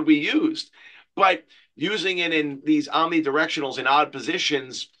heaviest load we used, but using it in these omnidirectionals in odd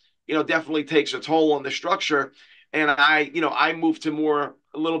positions, definitely takes a toll on the structure. And I moved to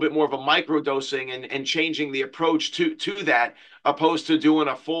a little bit more of a micro dosing and changing the approach to that, opposed to doing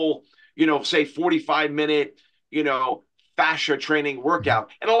a full, say 45-minute, you know, fascia training Mhm. workout.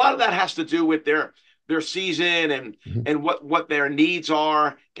 And a lot of that has to do with their season Mhm. and what their needs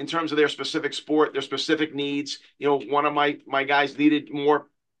are in terms of their specific sport, their specific needs. One of my guys needed more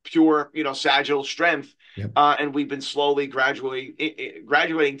pure, sagittal strength. Yep. And we've been slowly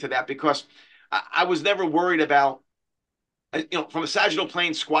graduating to that because I was never worried about, from a sagittal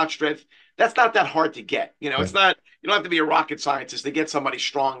plane squat strength. That's not that hard to get. Yeah. It's not, you don't have to be a rocket scientist to get somebody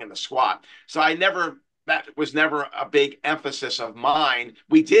strong in the squat. So that was never a big emphasis of mine.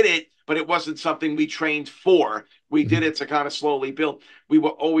 We did it, but it wasn't something we trained for. We did Mhm. it to kind of slowly build. We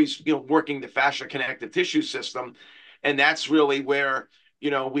were always, working the fascia connective tissue system. And that's really where,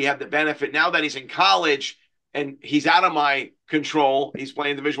 we have the benefit now that he's in college and he's out of my control. He's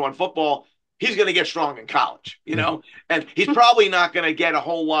playing Division I football. He's going to get strong in college, Yeah. and he's probably not going to get a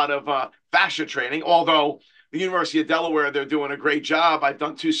whole lot of fascia training, although the University of Delaware, they're doing a great job. I've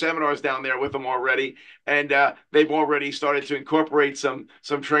done 2 seminars down there with them already, and they've already started to incorporate some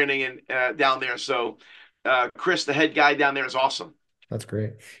training down there. So Chris, the head guy down there, is awesome. That's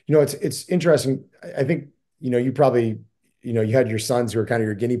great. It's interesting. I think, you probably, you had your sons who are kind of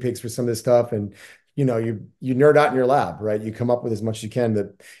your guinea pigs for some of this stuff, and you nerd out in your lab, right? You come up with as much as you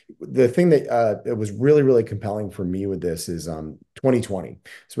can. The thing that it was really, really compelling for me with this is 2020.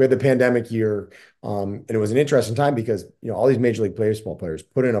 So we had the pandemic year, and it was an interesting time because all these major league players, small players,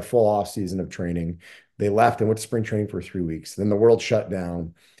 put in a full off season of training. They left and went to spring training for 3 weeks. Then the world shut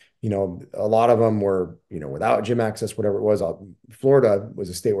down. A lot of them were, without gym access, whatever it was. Florida was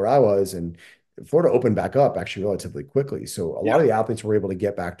a state where I was, and Florida opened back up actually relatively quickly. So a lot Yeah, of the athletes were able to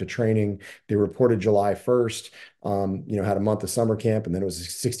get back to training. They reported July 1st, had a month of summer camp, and then it was a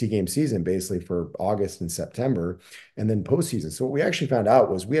 60-game season basically for August and September, and then postseason. So what we actually found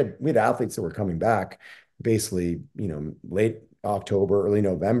out was we had athletes that were coming back basically, late October, early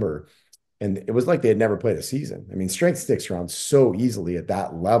November, And it was like they had never played a season. I mean, strength sticks around so easily at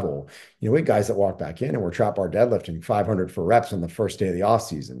that level. We had guys that walk back in and we're trap bar deadlifting 500 for reps on the first day of the off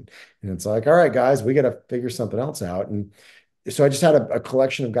season. And it's like, all right, guys, we got to figure something else out. And so I just had a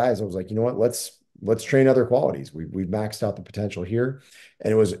collection of guys. I was like, you know what? Let's train other qualities. We've maxed out the potential here,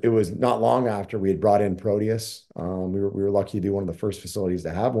 and it was not long after we had brought in Proteus. We were lucky to be one of the first facilities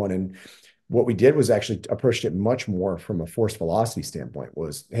to have one, and what we did was actually approached it much more from a force velocity standpoint.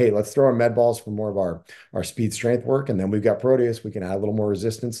 Was, hey, let's throw our med balls for more of our speed strength work, and then we've got Proteus. We can add a little more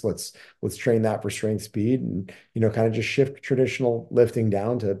resistance. Let's train that for strength speed, and kind of just shift traditional lifting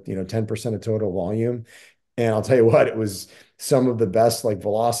down to 10% of total volume. And I'll tell you what, it was some of the best like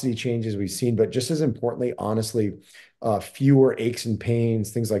velocity changes we've seen, but just as importantly, honestly, fewer aches and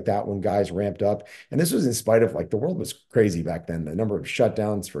pains, things like that when guys ramped up. And this was in spite of like the world was crazy back then, the number of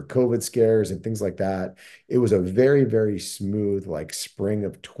shutdowns for COVID scares and things like that. It was a very, very smooth like spring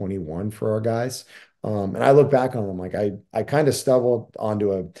of 21 for our guys. And I look back on them like I kind of stumbled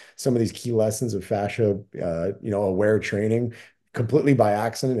onto some of these key lessons of fascia, aware training completely by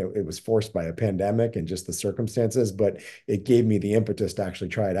accident. It was forced by a pandemic and just the circumstances, but it gave me the impetus to actually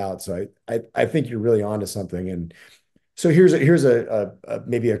try it out. So I think you're really onto something. And so here's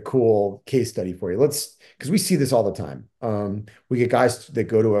maybe a cool case study for you. Because we see this all the time. We get guys that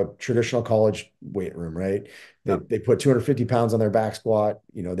go to a traditional college weight room, right? They, Yep. they put 250 pounds on their back squat.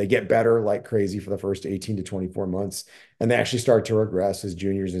 They get better like crazy for the first 18 to 24 months. And they actually start to regress as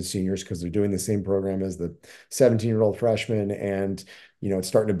juniors and seniors because they're doing the same program as the 17-year-old freshman. And, it's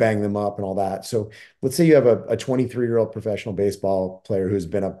starting to bang them up and all that. So let's say you have a 23-year-old professional baseball player who's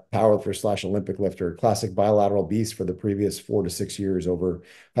been a powerlifter / Olympic lifter, classic bilateral beast for the previous 4 to 6 years over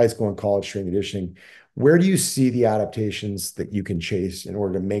high school and college strength and conditioning. Where do you see the adaptations that you can chase in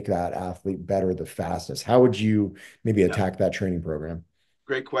order to make that athlete better the fastest? How would you maybe Yeah. attack that training program?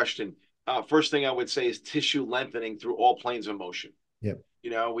 Great question. First thing I would say is tissue lengthening through all planes of motion. Yep.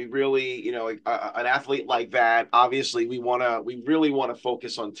 We really, an athlete like that, obviously we really want to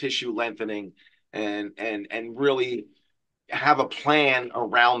focus on tissue lengthening and really have a plan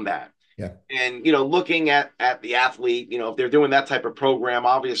around that. Yeah. And, looking at the athlete, if they're doing that type of program,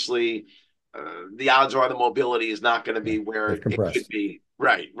 obviously the odds are the mobility is not going to Yeah. be where They've it could compressed. be.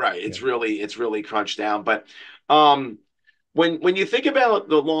 Right, right. Yeah. It's really crunched down. But um, when you think about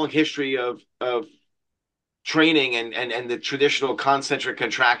the long history of training and the traditional concentric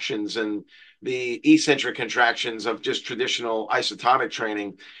contractions and the eccentric contractions of just traditional isotonic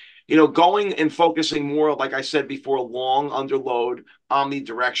training, going and focusing more, like I said before, long under load,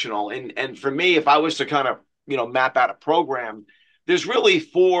 omnidirectional. And for me, if I was to kind of, map out a program, there's really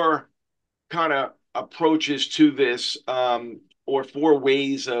four kind of approaches to this, or four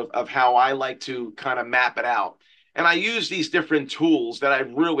ways of how I like to kind of map it out. And I use these different tools that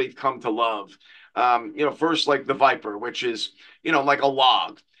I've really come to love. First, like the Viper, which is, like a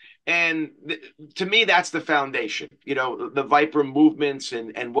log. And to me, that's the foundation, the Viper movements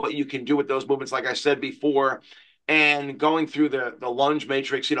and what you can do with those movements, like I said before, and going through the lunge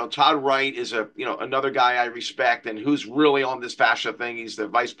matrix. Todd Wright is another guy I respect and who's really on this fascia thing. He's the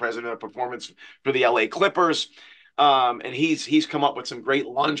vice president of performance for the LA Clippers. And he's come up with some great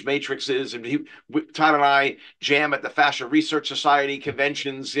lunge matrices, and Todd and I jam at the Fascia Research Society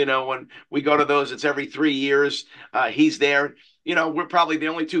conventions. When we go to those, it's every 3 years. He's there. We're probably the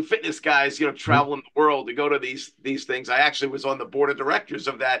only two fitness guys, Mhm. traveling the world to go to these things. I actually was on the board of directors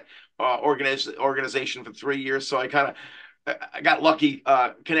of that organization for 3 years, so I got lucky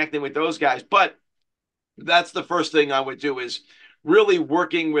connecting with those guys. But that's the first thing I would do is really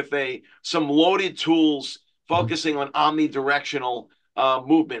working with some loaded tools, Mhm. focusing on omnidirectional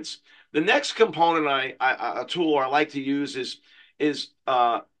movements. The next component a tool I like to use is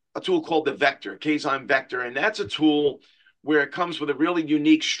a tool called the Vector, Kazime Vector, and that's a tool where it comes with a really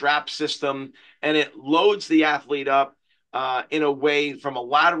unique strap system, and it loads the athlete up in a way from a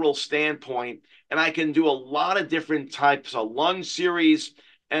lateral standpoint, and I can do a lot of different types of lunge series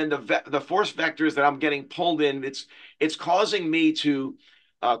and the force vectors that I'm getting pulled in. It's causing me to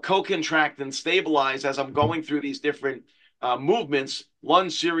co-contract and stabilize as I'm Mhm. going through these different movements,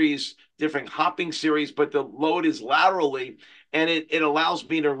 lunge series, different hopping series, but the load is laterally, and it allows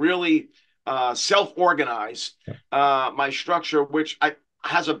me to really self-organize Yeah. my structure, which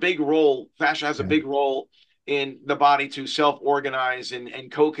has a big role. Fascia has a Yeah. big role in the body to self-organize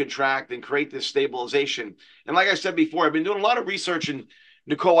and co-contract and create this stabilization. And like I said before, I've been doing a lot of research in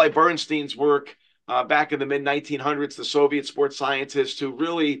Nikolai Bernstein's work back in the mid 1900s, the Soviet sports scientist who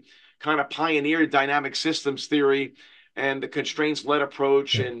really kind of pioneered dynamic systems theory and the constraints led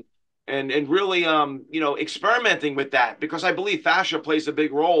approach Yeah. and really experimenting with that, because I believe fascia plays a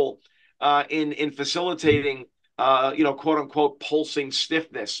big role in facilitating quote unquote pulsing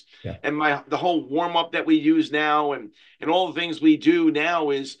stiffness. Yeah. And the whole warm up that we use now and all the things we do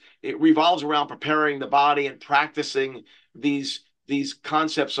now is it revolves around preparing the body and practicing these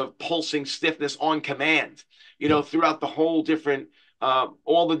concepts of pulsing stiffness on command, Yeah. throughout the whole different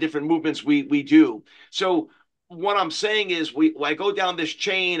all the different movements we do. So what I'm saying is I go down this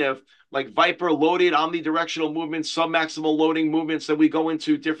chain of like Viper loaded omnidirectional movements, submaximal loading movements, then we go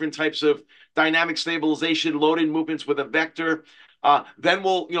into different types of dynamic stabilization loaded movements with a vector. Then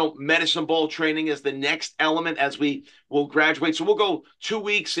we'll, medicine ball training is the next element as we will graduate. So we'll go 2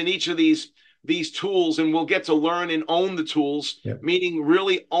 weeks in each of these tools, and we'll get to learn and own the tools, Yeah. meaning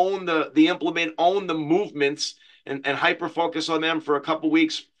really own the implement, own the movements, and hyper focus on them for a couple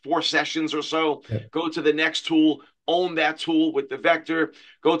weeks, 4 sessions or so. Yeah. Go to the next tool, own that tool with the vector.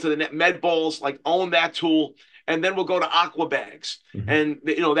 Go to the med balls, like own that tool, and then we'll go to aqua bags, and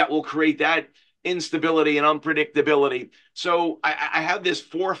that will create that instability and unpredictability. So I have this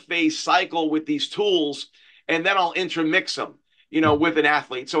 4 phase cycle with these tools, and then I'll intermix them, with an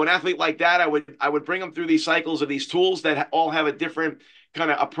athlete. So an athlete like that, I would bring them through these cycles of these tools that all have a different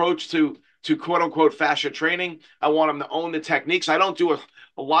kind of approach to quote unquote fascia training. I want them to own the techniques. I don't do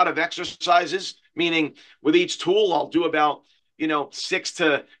a lot of exercises, meaning with each tool, I'll do about 6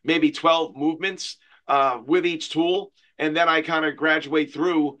 to maybe 12 movements with each tool. And then I kind of graduate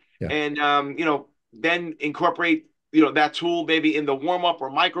through Yeah. and, then incorporate, that tool maybe in the warm up or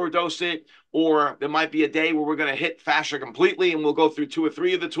microdose it. Or there might be a day where we're going to hit fascia completely and we'll go through 2 or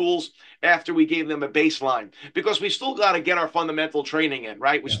 3 of the tools after we gave them a baseline, because we still got to get our fundamental training in,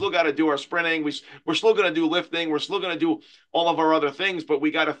 right? We Yeah. still got to do our sprinting. We're still going to do lifting. We're still going to do all of our other things, but we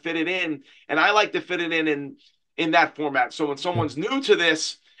got to fit it in. And I like to fit it in that format. So when Yeah. someone's new to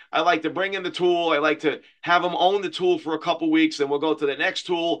this, I like to bring in the tool. I like to have them own the tool for a couple weeks. Then we'll go to the next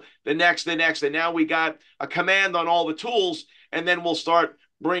tool, the next. And now we got a command on all the tools. And then we'll start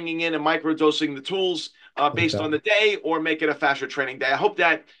bringing in and microdosing the tools Like based that. on the day, or make it a fascia training day. I hope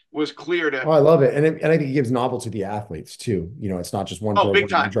that was clear Oh, to. I love it. And I think it gives novelty to the athletes too. It's not just one Oh, big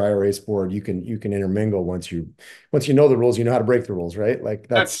program, one time. dry erase board. You can intermingle once you know the rules, you know how to break the rules, right? Like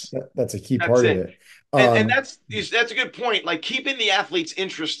That's that's a key that's part of it. it. And Um, that's a good point. Like keeping the athletes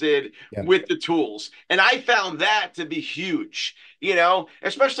interested yeah. with the tools, and I found that to be huge.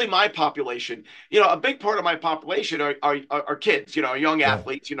 Especially my population. A big part of my population are kids. Young Yeah.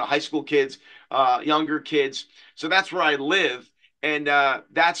 athletes. High school kids, younger kids. So that's where I live, and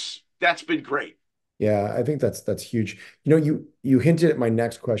that's been great. Yeah, I think that's huge. You hinted at my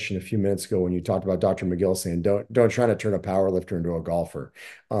next question a few minutes ago when you talked about Dr. McGill saying don't try to turn a power lifter into a golfer.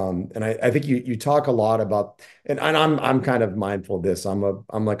 And I think you talk a lot about, and I'm kind of mindful of this.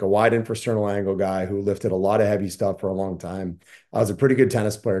 I'm like a wide infrasternal angle guy who lifted a lot of heavy stuff for a long time. I was a pretty good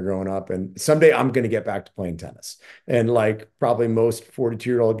tennis player growing up, and someday I'm going to get back to playing tennis. And like probably most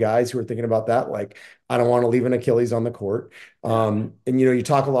 42-year-old guys who are thinking about that, like I don't want to leave an Achilles on the court. Yeah. And you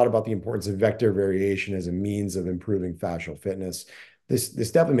talk a lot about the importance of vector variation as a means of improving fascial fitness. This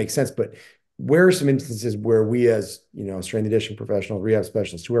definitely makes sense, but where are some instances where we as, strength and conditioning professionals, rehab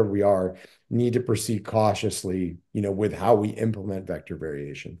specialists, whoever we are, need to proceed cautiously, with how we implement vector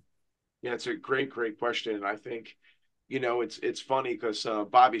variation? Yeah, it's a great question. And I think, it's funny because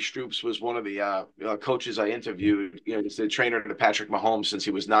Bobby Stoops was one of the coaches I interviewed. He's the trainer to Patrick Mahomes since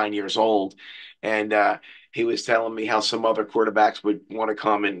he was 9 years old, and he was telling me how some other quarterbacks would want to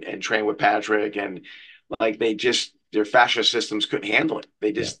come and train with Patrick, and like their fascia systems couldn't handle it.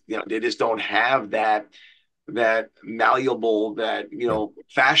 They Yeah. just don't have that malleable, that Yeah.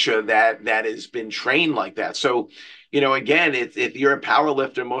 fascia that has been trained like that. So again, if you're a power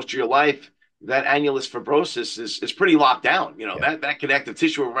lifter most of your life, that annulus fibrosis is pretty locked down. Yeah. That connective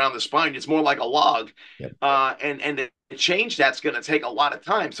tissue around the spine, it's more like a log. Yeah. And to change that's going to take a lot of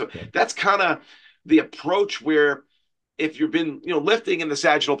time. So Yeah. that's kind of the approach where, if you've been lifting in the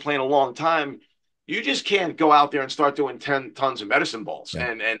sagittal plane a long time, you just can't go out there and start doing 10 tons of medicine balls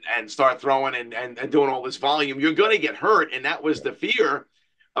Yeah. and start throwing and doing all this volume. You're going to get hurt. And that was Yeah. the fear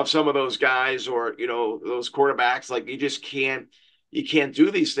of some of those guys, or those quarterbacks. Like you can't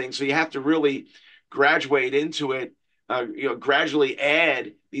do these things. So you have to really graduate into it, gradually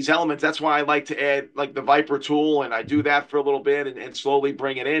add these elements. That's why I like to add like the Viper tool, and I do that for a little bit and slowly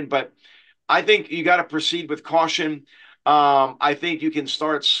bring it in. But I think you got to proceed with caution. I think you can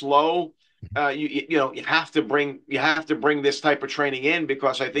start slow. You have to bring this type of training in,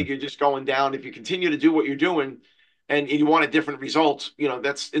 because I think you're just going down. If you continue to do what you're doing and you want a different result,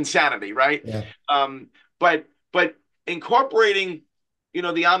 that's insanity, right? Yeah. Um, but incorporating, the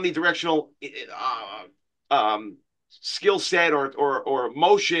omnidirectional skill set or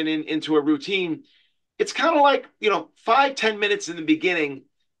motion into a routine, it's kind of like, 5-10 minutes in the beginning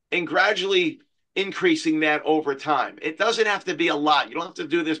and gradually increasing that over time. It doesn't have to be a lot. You don't have to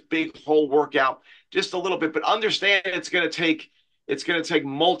do this big whole workout, just a little bit, but understand it's going to take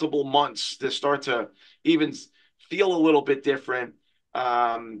multiple months to start to even feel a little bit different.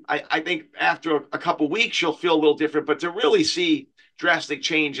 I think after a couple weeks you'll feel a little different, but to really see drastic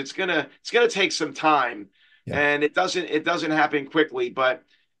change, it's gonna take some time, Yeah. and it doesn't happen quickly. But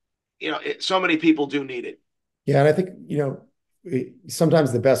so many people do need it. Yeah, and I think,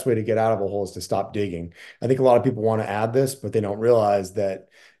 sometimes the best way to get out of a hole is to stop digging. I think a lot of people want to add this, but they don't realize that,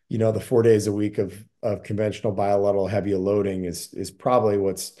 the 4 days a week of conventional bilateral heavy loading is probably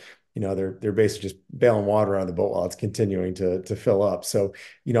what's, they're basically just bailing water out of the boat while it's continuing to fill up. So,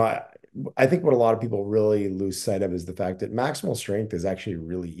 I think what a lot of people really lose sight of is the fact that maximal strength is actually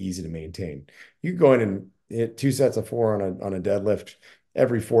really easy to maintain. You go in and hit 2 sets of 4 on a deadlift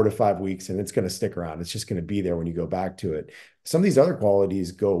every 4 to 5 weeks, and it's going to stick around. It's just going to be there when you go back to it. Some of these other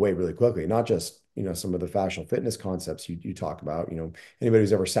qualities go away really quickly, not just, some of the fascial fitness concepts you talk about. Anybody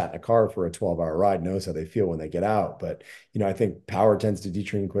who's ever sat in a car for a 12-hour ride knows how they feel when they get out. But, I think power tends to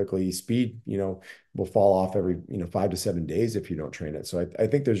detrain quickly. Speed, will fall off every, 5 to 7 days if you don't train it. So I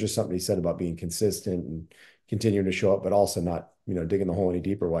think there's just something to be said about being consistent and continuing to show up, but also not, digging the hole any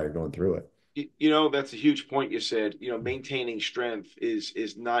deeper while you're going through it. That's a huge point you said. Maintaining strength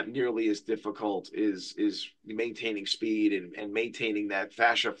is not nearly as difficult is maintaining speed and maintaining that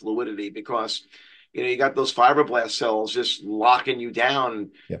fascia fluidity, because you got those fibroblast cells just locking you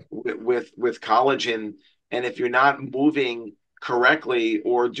down Yeah. with collagen, and if you're not moving correctly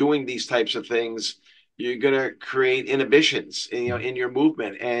or doing these types of things, you're gonna create inhibitions in your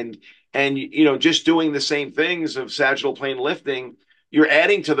movement, and just doing the same things of sagittal plane lifting, you're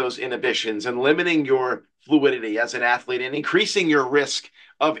adding to those inhibitions and limiting your fluidity as an athlete and increasing your risk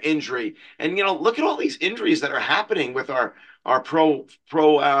of injury. And look at all these injuries that are happening with our pro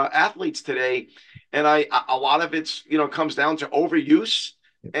athletes today. And a lot of it's comes down to overuse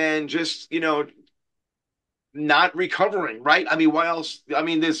and just not recovering. Right? I mean, what else? I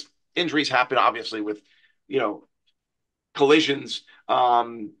mean, there's injuries happen obviously with you know collisions,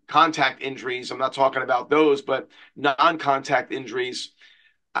 contact injuries. I'm not talking about those, but non-contact injuries.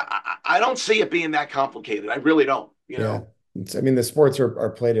 I don't see it being that complicated. I really don't. Yeah. I mean, the sports are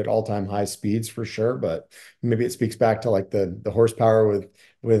played at all-time high speeds for sure, but maybe it speaks back to like the horsepower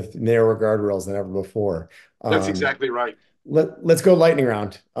with narrower guardrails than ever before. That's Um, exactly right. let's go lightning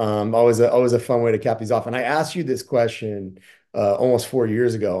round. Always a fun way to cap these off. And I asked you this question almost 4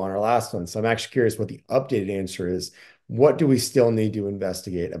 years ago on our last one, so I'm actually curious what the updated answer is. What do we still need to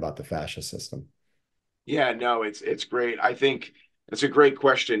investigate about the fascia system? Yeah, no, it's great. I think it's a great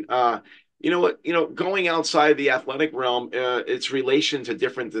question. You know what? Going outside the athletic realm, its relation to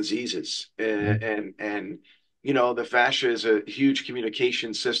different diseases, Yeah. and the fascia is a huge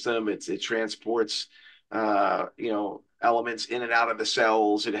communication system. It transports elements in and out of the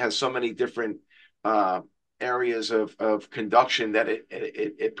cells. It has so many different uh, areas of conduction that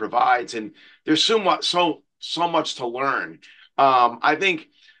it provides, and there's so much to learn. I think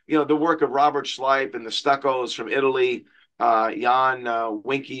the work of Robert Schleip and the Stuckos from Italy, Jan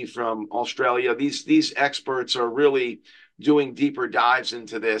Winke from Australia. These experts are really doing deeper dives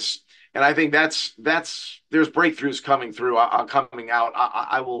into this, and I think there's breakthroughs coming out.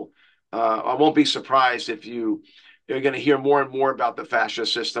 I won't be surprised if you're going to hear more and more about the fascia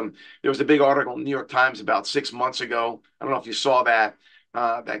system. There was a big article in the New York Times about 6 months ago. I don't know if you saw that,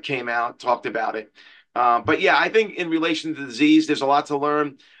 that came out, talked about it. But yeah, I think in relation to the disease, there's a lot to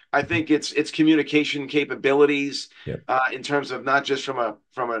learn. I think it's communication capabilities, Yep. in terms of not just from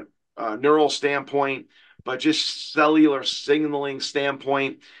a neural standpoint, but just cellular signaling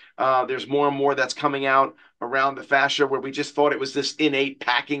standpoint. There's more and more that's coming out around the fascia, where we just thought it was this innate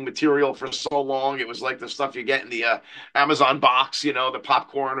packing material for so long. It was like the stuff you get in the Amazon box, the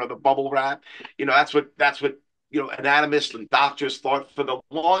popcorn or the bubble wrap. That's what anatomists and doctors thought for the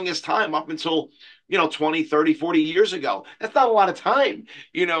longest time, up until 20, 30, 40 years ago. That's not a lot of time,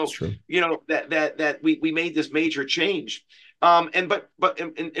 It's true. that we made this major change. And but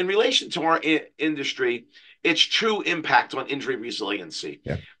in relation to our industry, its true impact on injury resiliency,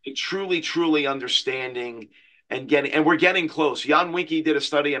 Yeah. it truly understanding and we're getting close. Jan Winke did a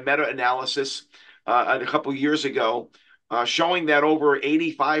study, a meta-analysis, a couple of years ago, showing that over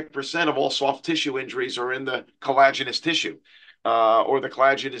 85% of all soft tissue injuries are in the collagenous tissue, or the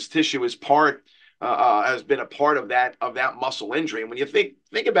collagenous tissue has been a part of that muscle injury. And when you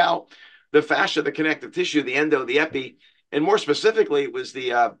think about the fascia, the connective tissue, the endo, the epi, and more specifically, it was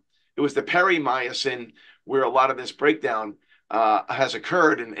the perimyosin, where a lot of this breakdown has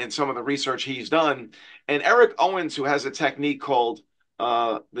occurred and some of the research he's done. And Eric Owens, who has a technique called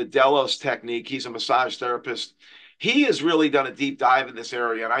the Delos technique, he's a massage therapist. He has really done a deep dive in this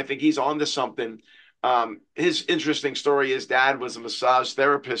area, and I think he's on to something. His interesting story, his dad was a massage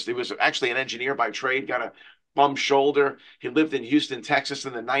therapist. He was actually an engineer by trade, got a bum shoulder. He lived in Houston, Texas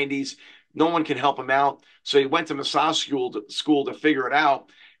in the 90s. No one can help him out. So he went to massage school to figure it out.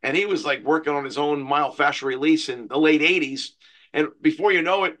 And he was like working on his own myofascial release in the late 80s. And before you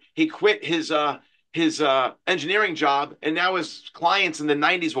know it, he quit his engineering job, and now his clients in the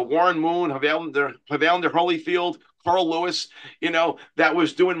 90s were Warren Moon, Evander Holyfield, Carl Lewis, that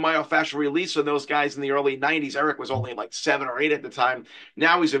was doing myofascial release on those guys in the early 90s. Eric was only like 7 or 8 at the time.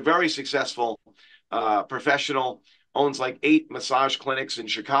 Now he's a very successful professional, owns like 8 massage clinics in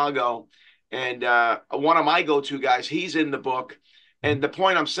Chicago. And one of my go-to guys, he's in the book. And the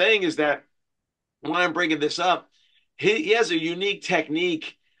point I'm saying is that when I'm bringing this up, he has a unique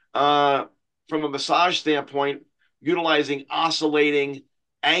technique from a massage standpoint, utilizing oscillating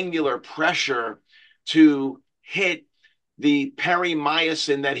angular pressure to hit the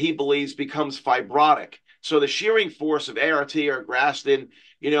perimyosin that he believes becomes fibrotic. So the shearing force of ART or Graston,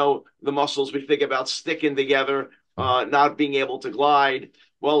 the muscles we think about sticking together, not being able to glide.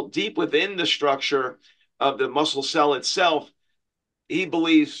 Well, deep within the structure of the muscle cell itself, he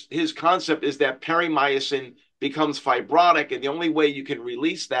believes his concept is that perimyosin becomes fibrotic, and the only way you can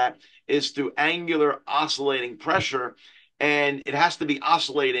release that is through angular oscillating pressure, and it has to be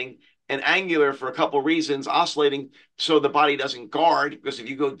oscillating and angular for a couple of reasons. Oscillating so the body doesn't guard, because if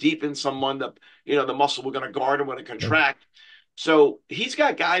you go deep in someone, the muscle we're going to guard and going to contract. So he's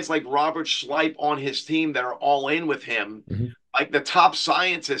got guys like Robert Schleip on his team that are all in with him, like the top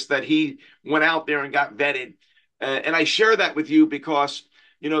scientists that he went out there and got vetted. And I share that with you because,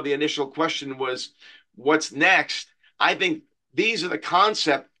 the initial question was, what's next? I think these are the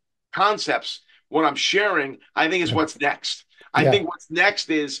concepts. What I'm sharing, I think, is what's next. I think what's next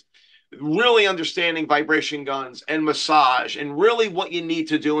is really understanding vibration guns and massage and really what you need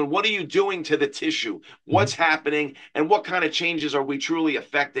to do and what are you doing to the tissue, what's happening, and what kind of changes are we truly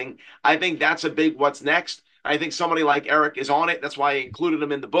affecting. I think that's a big what's next. I think somebody like Eric is on it. That's why I included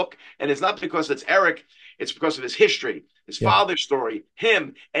him in the book. And it's not because it's Eric, it's because of his history, his father's story,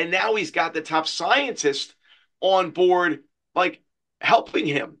 him. And now he's got the top scientist on board, like helping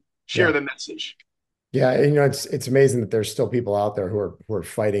him share the message. Yeah, and, it's amazing that there's still people out there who are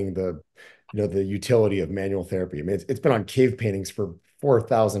fighting the utility of manual therapy. I mean, it's been on cave paintings for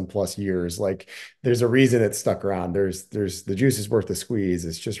 4,000 plus years. Like, there's a reason it's stuck around. There's the juice is worth the squeeze.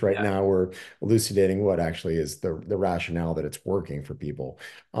 It's just right now we're elucidating what actually is the rationale that it's working for people.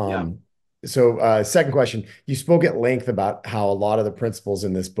 So second question, you spoke at length about how a lot of the principles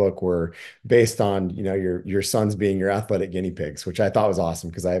in this book were based on, your sons being your athletic guinea pigs, which I thought was awesome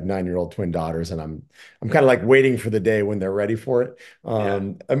because I have 9-year-old twin daughters and I'm kind of like waiting for the day when they're ready for it.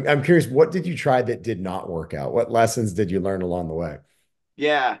 I'm curious, what did you try that did not work out? What lessons did you learn along the way?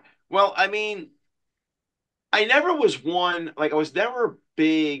 Yeah. Well, I mean, I never was one, like I was never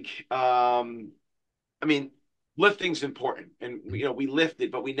big. I mean, lifting's important, and we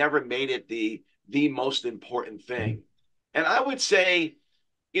lifted, but we never made it the most important thing. And I would say,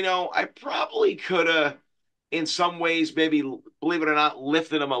 I probably could have, in some ways, maybe believe it or not,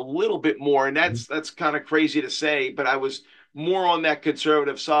 lifted them a little bit more. And that's kind of crazy to say, but I was more on that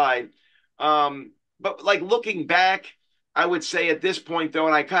conservative side. But like looking back, I would say at this point though,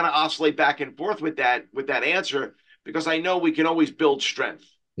 and I kind of oscillate back and forth with that answer because I know we can always build strength.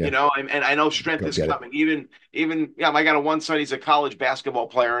 Yeah. And I know strength Go is get it. coming. Even I got one son. He's a college basketball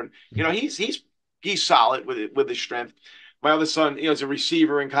player, and he's solid with his strength. My other son, is a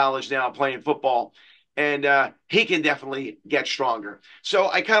receiver in college now, playing football, and he can definitely get stronger. So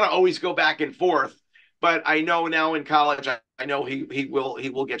I kind of always go back and forth. But I know now in college, I know he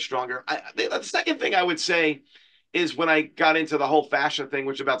will get stronger. The second thing I would say is when I got into the whole fascia thing,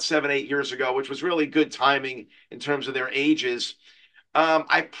 which about 7, 8 years ago, which was really good timing in terms of their ages.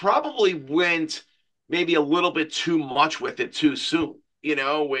 I probably went maybe a little bit too much with it too soon,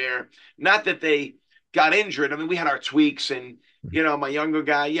 where not that they got injured. I mean, we had our tweaks and, my younger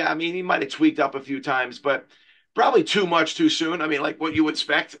guy, I mean, he might have tweaked up a few times, but probably too much too soon. I mean, like what you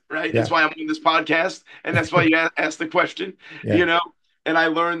expect, right? That's Yeah. why I'm on this podcast. And that's why you asked the question, Yeah. and I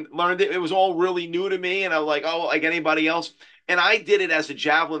learned it. It was all really new to me. And I was like, oh, like anybody else. And I did it as a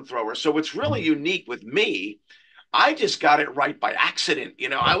javelin thrower. So what's really unique with me, I just got it right by accident.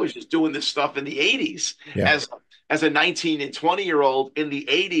 I was just doing this stuff in the 80s Yeah. as a 19 and 20-year-old in the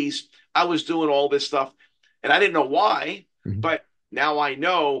 80s. I was doing all this stuff and I didn't know why, but now I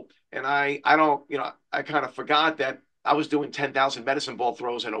know. And I don't, I kind of forgot that I was doing 10,000 medicine ball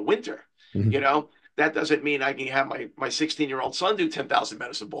throws in a winter. You Mhm. know, that doesn't mean I can have my 16-year-old son do 10,000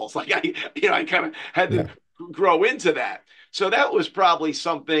 medicine balls. Like I kind of had to Yeah. grow into that. So that was probably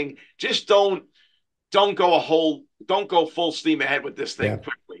something. Just don't go full steam ahead with this thing Yeah.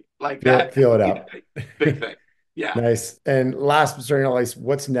 quickly. Like Feel that feel it would be the out. big thing. Yeah. Nice. And last but certainly not least,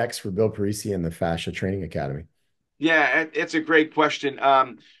 what's next for Bill Parisi and the Fascia Training Academy? Yeah, it's a great question.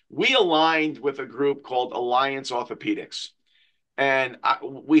 We aligned with a group called Alliance Orthopedics, and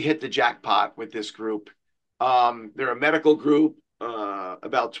we hit the jackpot with this group. They're a medical group,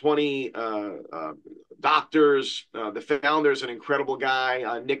 about 20 doctors. The founder's an incredible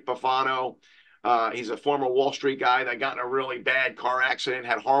guy, Nick Buffano. He's a former Wall Street guy that got in a really bad car accident,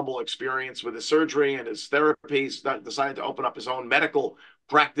 had horrible experience with his surgery and his therapy. He's decided to open up his own medical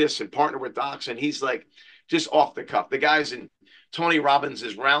practice and partner with docs. And he's like just off the cuff. The guy's in Tony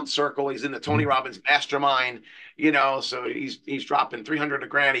Robbins' round circle. He's in the Tony Mhm. Robbins mastermind, so he's dropping 300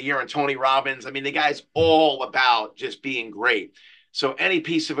 grand a year on Tony Robbins. I mean, the guy's all about just being great. So any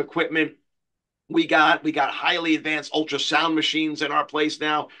piece of equipment we got highly advanced ultrasound machines in our place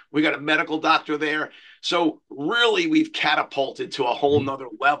now. We got a medical doctor there. So really we've catapulted to a whole Mhm. nother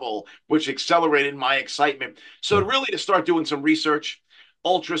level, which accelerated my excitement. So Yeah. really to start doing some research,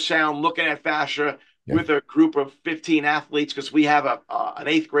 ultrasound, looking at fascia Yeah. with a group of 15 athletes, because we have an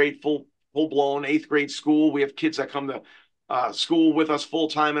eighth grade full blown eighth grade school. We have kids that come to school with us full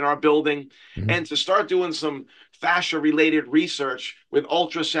time in our building, Mhm. and to start doing some fascia related research with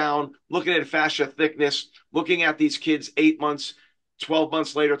ultrasound, looking at fascia thickness, looking at these kids 8 months, 12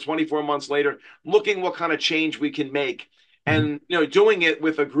 months later, 24 months later, looking what kind of change we can make. Mhm. And, doing it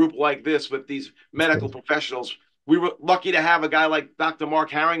with a group like this, with these That's medical cool. professionals, we were lucky to have a guy like Dr.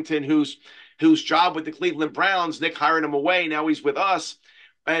 Mark Harrington, whose job with the Cleveland Browns, Nick hired him away. Now he's with us.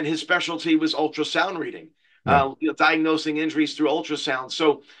 And his specialty was ultrasound reading, Yeah. diagnosing injuries through ultrasound.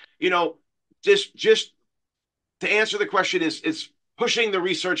 So, you know, just to answer the question is pushing the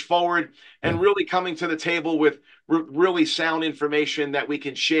research forward Yeah. and really coming to the table with really sound information that we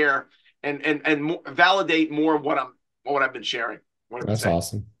can share and validate more of what I've been sharing, what I've been That's saying.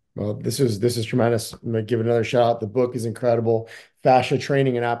 awesome. Well, this is tremendous. I'm gonna give it another shout out. The book is incredible. Fascia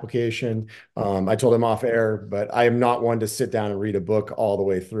training and application. I told him off air, but I am not one to sit down and read a book all the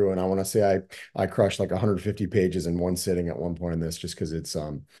way through. And I want to say I crushed like 150 pages in one sitting at one point in this, just because it's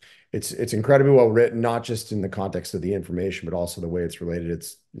incredibly well written, not just in the context of the information, but also the way it's related.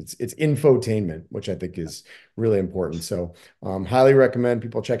 It's infotainment, which I think is really important. So highly recommend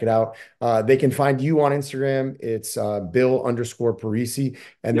people check it out. They can find you on Instagram. It's Bill_Parisi.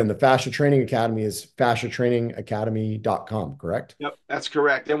 And then Yep. the Fascia Training Academy is fasciatrainingacademy.com, correct? Yep, that's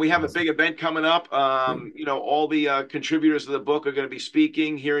correct. And we have a Awesome. big event coming up. Yeah. All the contributors of the book are going to be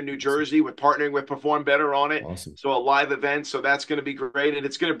speaking here in New Awesome. Jersey. We're partnering with Perform Better on it. Awesome. So a live event. So that's going to be great. And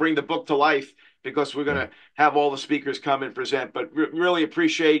it's going to bring the book to life because we're going Yeah. to have all the speakers come and present. But really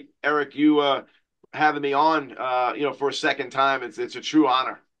appreciate, Eric, you having me on, for a second time. It's a true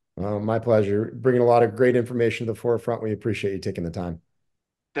honor. My pleasure. Bringing a lot of great information to the forefront. We appreciate you taking the time.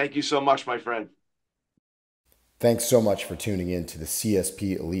 Thank you so much, my friend. Thanks so much for tuning in to the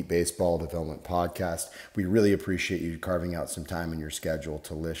CSP Elite Baseball Development Podcast. We really appreciate you carving out some time in your schedule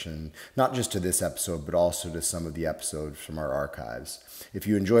to listen, not just to this episode, but also to some of the episodes from our archives. If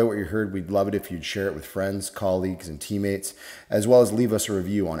you enjoy what you heard, we'd love it if you'd share it with friends, colleagues, and teammates, as well as leave us a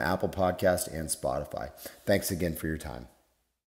review on Apple Podcast and Spotify. Thanks again for your time.